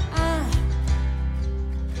dot every I.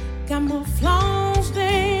 Got more flaws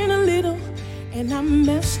than a little, and I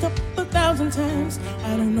messed up 1,000 times.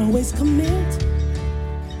 I don't always commit.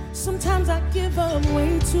 Sometimes I give up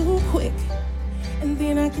way too quick, and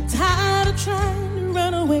then I get tired of trying to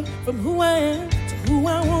run away from who I am to who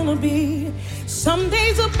I want to be. Some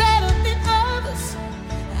days are better than others.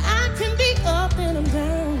 I can be up and I'm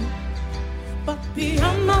down, but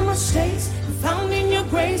beyond my mistakes, I'm found in your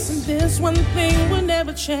grace, and this one thing will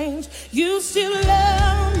never change. You still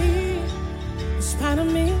love me in spite of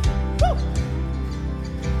me. Woo!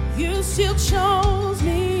 You still chose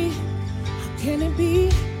me. How can it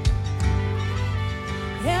be?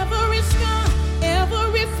 Every scar,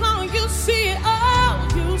 every flaw, you see it all,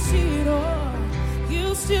 you see it all.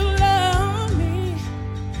 You still love me,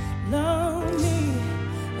 oh,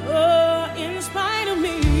 in spite of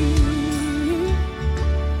me.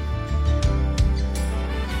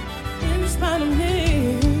 In spite of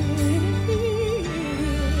me.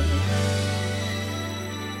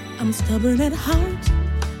 I'm stubborn at heart,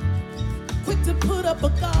 quick to put up a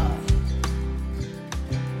guard.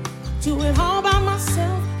 Do it all by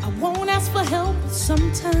myself, I won't ask for help. But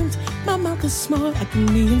sometimes my mouth is smart, I can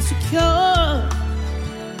be insecure.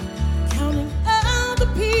 Counting other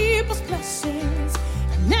people's blessings,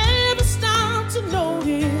 I never stop to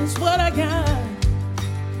notice what I got.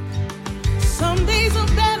 Some days are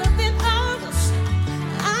better than others.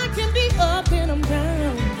 I can be up and I'm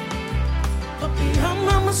down, but beyond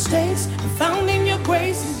my mistakes, I'm found in your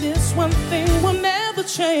grace, and this one thing will never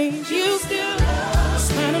change. You still love me,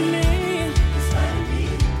 in spite of me.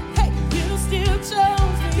 Hey, you still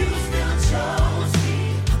chose me. You still chose me.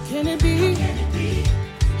 How can it be?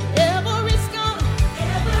 Every scar,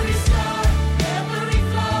 every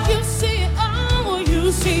flaw. You see it all,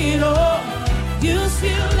 you see it all. You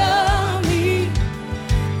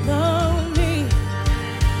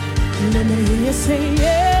me say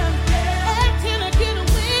yeah. Hey, can I get a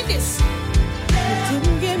witness? You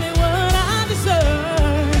didn't give me what I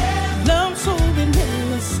deserve. Love so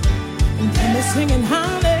relentless, and can me singing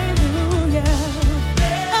hallelujah.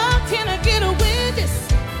 Oh, can I get a witness?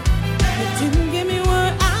 You didn't give me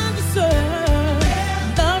what I deserve.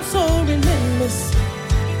 Love so relentless,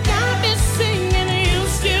 got me singing, and you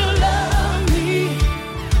still love me.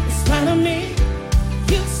 In spite of me,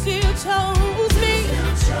 you still chose me.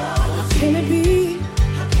 How can it be?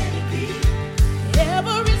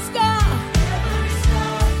 Every scar,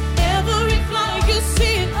 every flaw, you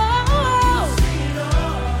see it all.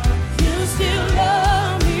 You still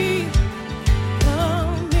love me,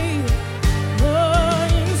 oh,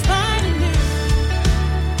 in spite of me.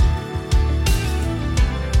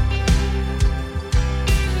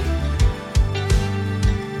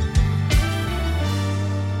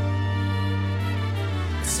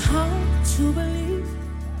 It's hard to believe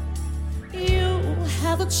you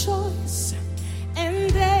have a choice,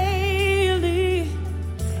 and daily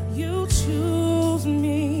you choose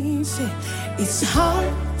me. Say, it's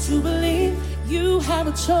hard to believe you have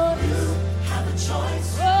a choice.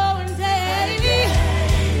 Oh, and daily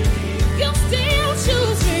you still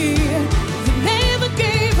choose me. You never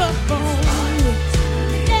gave up on me.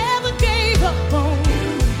 Never gave up on me.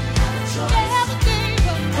 Never gave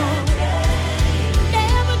up on me.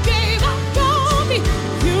 Never gave up on me.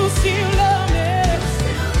 You still love me.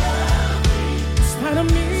 In spite of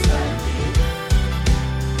me,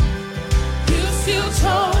 you still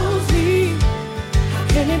chose me. How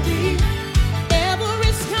can it be?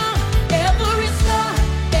 Every scar, every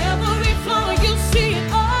flaw, you see it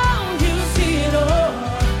all. You see it all.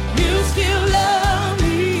 You still love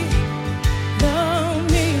me,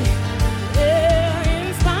 yeah,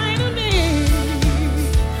 in spite of me.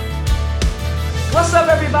 What's up,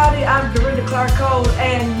 everybody? I'm Dorinda Clark Cole,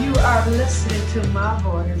 and you are listening to my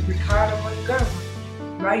boy, Ricardo Montgomery.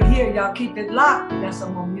 Right here, y'all keep it locked. That's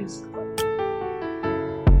some more music.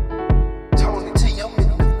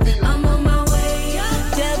 I'm on my way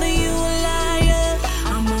up. Devil, you a liar.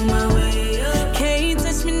 I'm on my way up. Can't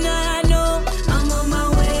touch me now, no. I'm on my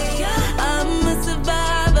way up. I'm a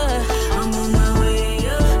survivor. I'm on my way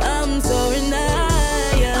up. I'm soaring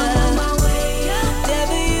higher. I'm on my way up.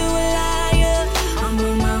 Devil, you a liar. I'm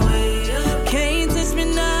on my way up. Can't touch me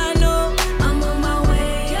now, no. I'm on my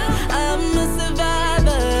way up. I'm a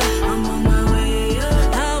survivor. I'm on my way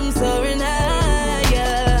up. I'm soaring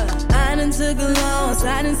higher. I done took a loss. I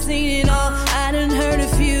done seen it all. I done heard a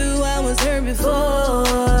few. I was hurt before.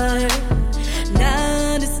 Now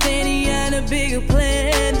I understand he had a bigger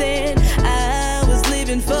plan than I was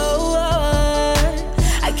living for.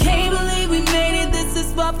 I can't believe we made it this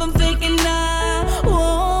is far from thinking. I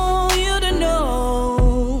want you to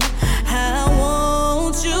know. I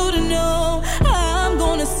want you to know I'm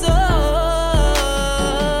gonna soar.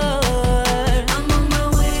 I'm on my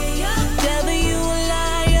way up. Devil, you a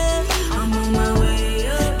liar. I'm on my way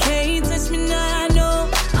up. Can't touch me now, no.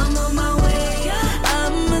 I'm on my way up.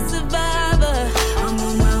 I'm a survivor. I'm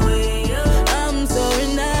on my way up. I'm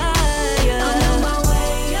soaring higher. I'm on my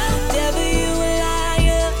way up. Devil, you a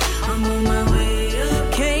liar. I'm on my way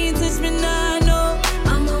up. Can't touch me now, no.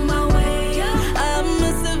 I'm on my way up. I'm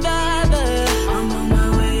a survivor. I'm on my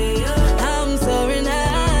way up. I'm soaring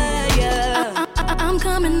higher. I'm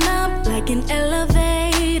coming up like an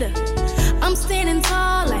elevator. I'm standing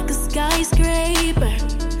tall like a skyscraper.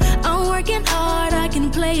 I'm working hard, I can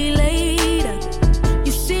play later.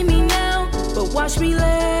 You see me now, but watch me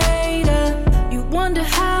later. You wonder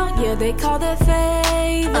how, yeah, they call that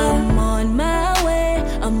favor. I'm on my way,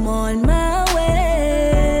 I'm on my way.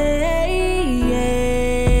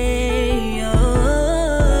 Oh.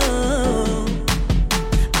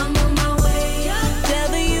 I'm on my way up.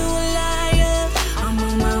 Devil, you a liar. I'm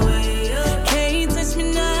on my way up. Can't touch me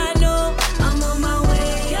now, no. I'm on my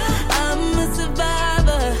way up. I'm a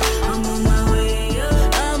survivor. I'm on my way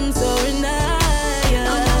up. I'm soaring higher.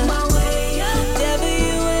 I'm on my way up. Devil,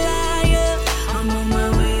 you a liar. I'm on my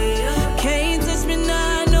way up. Can't touch me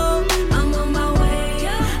now, no. I'm on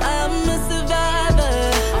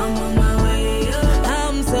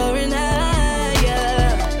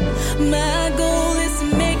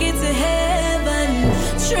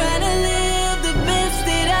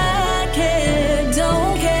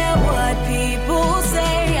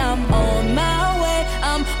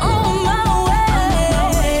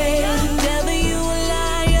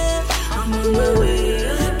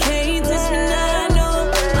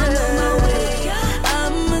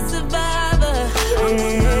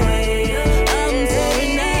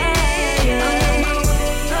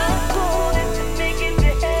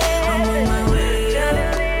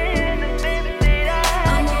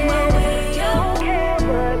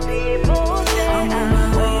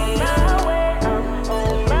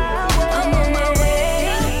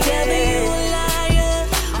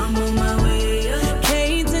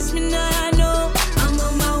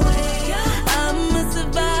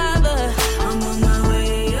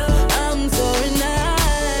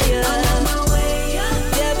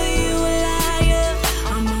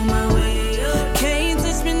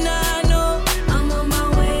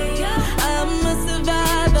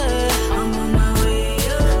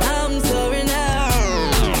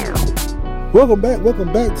Welcome back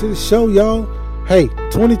to the show, y'all. Hey,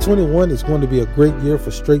 2021 is going to be a great year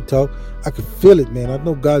for Straight Talk. I can feel it, man. I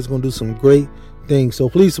know God's going to do some great things. So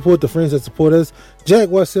please support the friends that support us.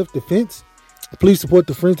 Jaguar Self-Defense. Please support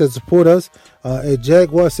the friends that support us at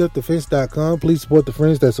JaguarSelfDefense.com. Please support the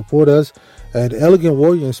friends that support us at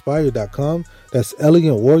ElegantWarriorInspire.com. That's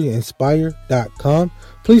ElegantWarriorInspire.com.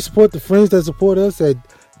 Please support the friends that support us at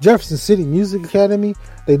Jefferson City Music Academy.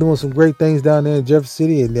 They're doing some great things down there in Jefferson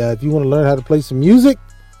City. And if you want to learn how to play some music,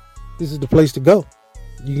 this is the place to go.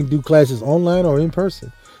 You can do classes online or in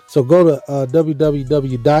person. So go to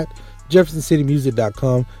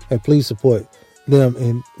www.jeffersoncitymusic.com and please support them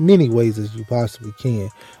in many ways as you possibly can.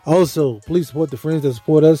 Also, please support the friends that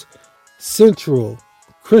support us. Central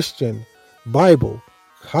Christian Bible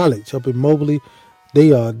College up in Mobley.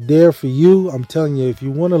 They are there for you. I'm telling you, if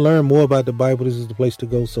you want to learn more about the Bible, this is the place to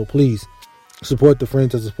go. So please support the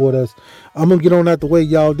friends that support us. I'm gonna get on out the way,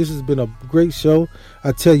 y'all. This has been a great show.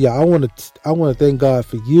 I tell you, I want to thank God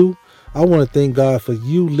for you. I want to thank God for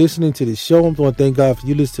you listening to the show. I want to thank God for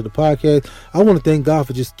you listening to the podcast. I want to thank God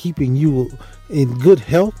for just keeping you in good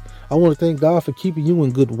health. I want to thank God for keeping you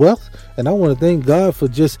in good wealth. And I want to thank God for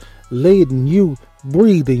just letting you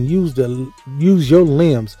breathe and use your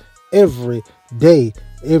limbs every day,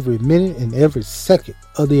 every minute, and every second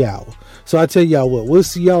of the hour. So I tell y'all what, we'll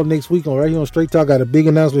see y'all next week on right here on Straight Talk. Got a big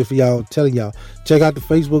announcement for y'all, telling y'all, check out the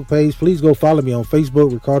Facebook page. Please go follow me on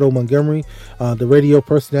Facebook, Ricardo Montgomery, the radio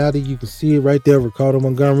personality. You can see it right there, Ricardo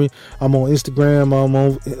Montgomery. I'm on Instagram, I'm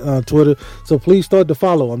on Twitter. So please start to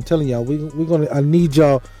follow. I'm telling y'all,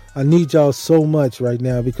 I need y'all so much right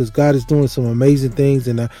now, because God is doing some amazing things,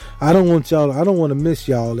 and I don't want to miss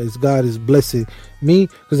y'all as God is blessing me,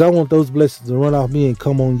 because I want those blessings to run off me and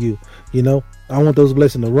come on you. You know, I want those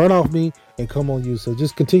blessings to run off me and come on you. So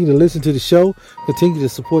just continue to listen to the show, continue to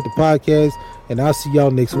support the podcast, and I'll see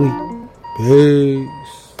y'all next week. Peace.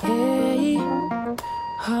 Hey,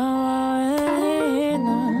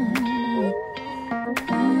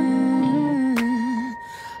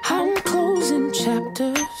 I'm closing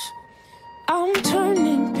chapters, I'm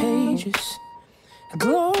turning pages,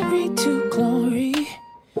 glory to glory,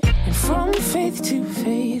 and from faith to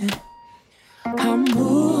faith, I'm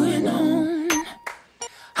moving on,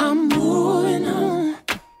 I'm moving on,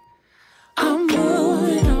 I'm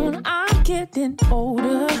moving on. I'm getting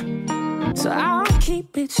older, so I'll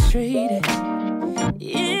keep it straight.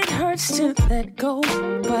 It hurts to let go,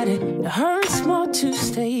 but it hurts more to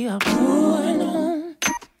stay. I'm moving on,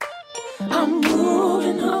 I'm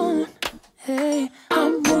moving on. Hey,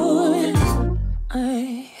 I'm moving on.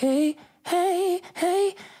 Hey, hey, hey,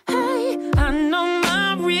 hey, hey. I know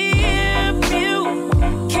my rear view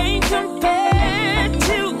can't compare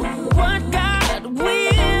to what God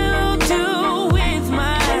will do with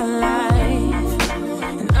my life.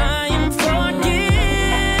 And I am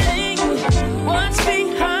forgetting what's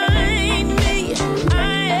behind me. I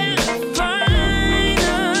have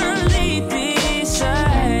finally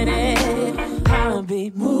decided I'll be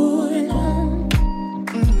moving on.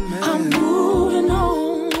 I'm moving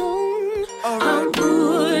on. I'm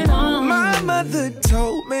moving on. My mother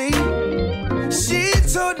told me, she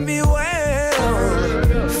told me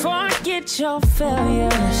well, forget your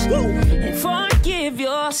failures and forgive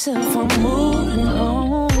yourself. I'm moving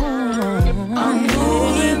on. I'm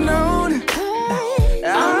moving on.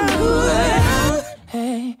 I'm moving on.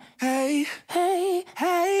 Hey, hey, hey,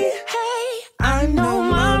 hey, hey. I know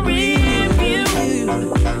my review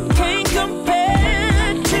can't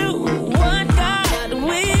compare to what God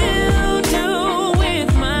will do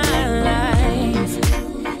with my life.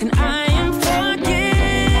 And I am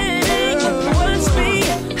forgetting what's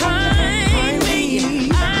behind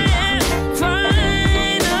me. I have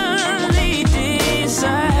finally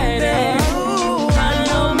decided. I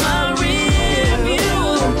know my review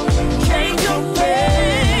can't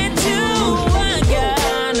compare to what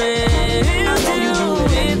God will do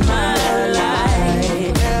with my life.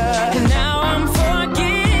 And now I'm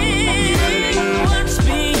forgetting what's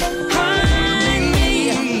behind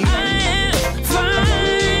me. I have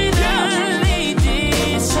finally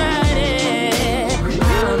decided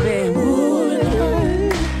I'll be moving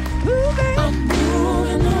on. I'm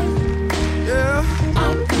moving on. yeah.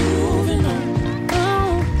 I'm moving on.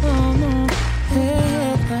 Oh,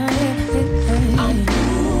 hey, hey, hey. I'm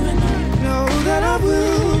moving on. Know that I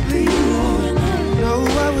will be. Know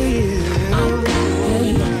I will.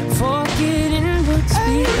 Forgetting what's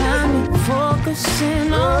behind me,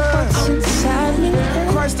 focusing on what's inside me.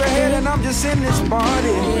 Christ ahead and I'm just in this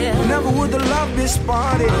body. Never would the love be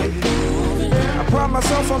spotted. I pride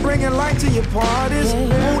myself on bringing light to your parties.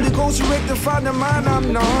 Holy Ghost, you rectify the mind,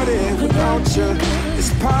 I'm naughty. Without you, it's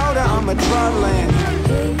powder, I'm a dry land.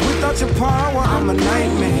 Without your power, I'm a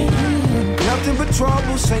nightmare. Nothing but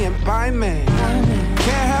trouble saying bye, man.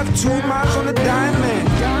 Can't have too much on the diamond.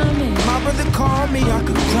 My brother called me, I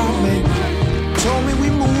could cry, man. Told me we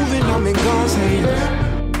moving, I'm in God's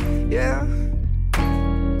hands. Yeah.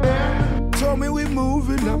 Told me we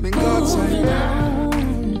moving, I'm in God's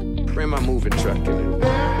hands. Bring my moving truck in here.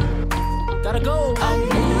 Gotta go. Told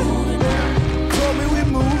me we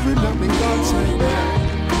moving, I'm in God's hands.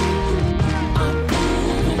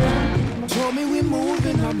 Told me we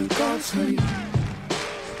moving, I'm in God's hands.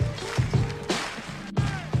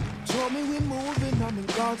 Told me we moving, I'm in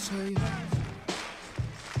God's hands.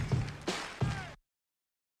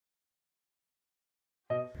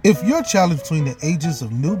 If you're challenged between the ages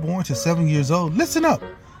of newborn to 7 years old, listen up.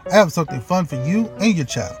 I have something fun for you and your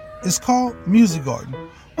child. It's called Music Garden.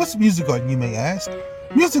 What's Music Garden, you may ask?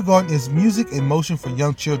 Music Garden is music in motion for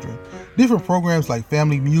young children. Different programs like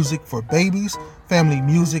family music for babies, family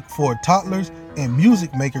music for toddlers, and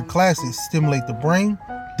music maker classes stimulate the brain,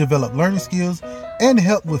 develop learning skills, and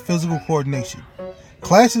help with physical coordination.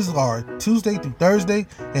 Classes are Tuesday through Thursday,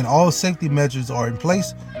 and all safety measures are in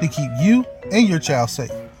place to keep you and your child safe.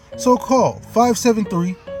 So call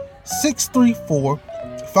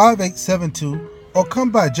 573-634-5872 or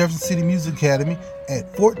come by Jefferson City Music Academy at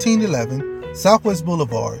 1411 Southwest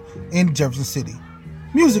Boulevard in Jefferson City.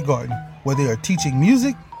 Music Garden, where they are teaching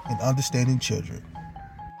music and understanding children.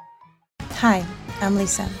 Hi, I'm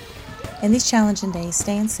Lisa. In these challenging days,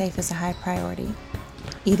 staying safe is a high priority.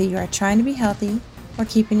 Either you are trying to be healthy or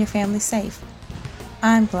keeping your family safe.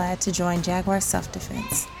 I'm glad to join Jaguar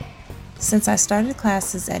Self-Defense. Since I started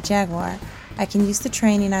classes at Jaguar, I can use the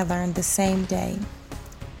training I learned the same day.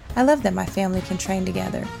 I love that my family can train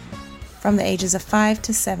together, from the ages of 5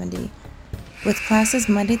 to 70, with classes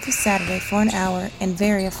Monday through Saturday for an hour and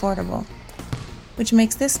very affordable, which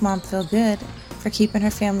makes this mom feel good for keeping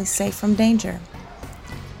her family safe from danger.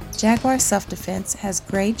 Jaguar Self-Defense has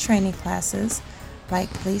great training classes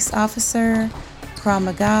like police officer, Krav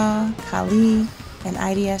Maga, Kali, and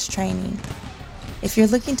IDS training. If you're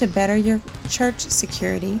looking to better your church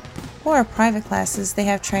security or private classes, they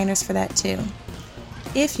have trainers for that too.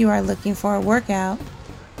 If you are looking for a workout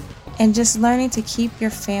and just learning to keep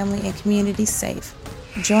your family and community safe,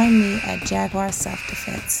 join me at Jaguar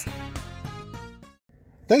Self-Defense.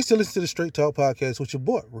 Thanks for listening to the Straight Talk Podcast with your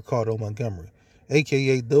boy, Ricardo Montgomery,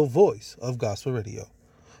 aka the voice of gospel radio.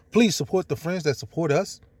 Please support the friends that support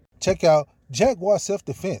us. Check out Jaguar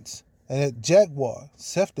Self-Defense and at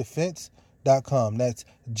jaguarselfdefense.com. That's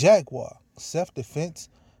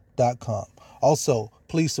jaguarselfdefense.com. Also,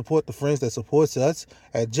 please support the friends that supports us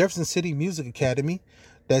at Jefferson City Music Academy.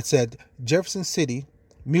 That's at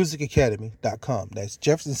jeffersoncitymusicacademy.com. That's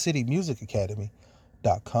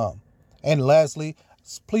jeffersoncitymusicacademy.com. And lastly,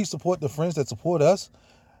 please support the friends that support us.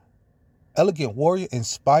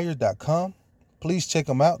 ElegantWarriorInspired.com. Please check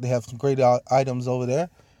them out. They have some great items over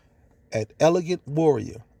there at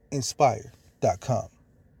ElegantWarriorInspired.com.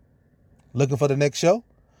 Looking for the next show?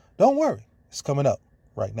 Don't worry. It's coming up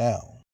right now.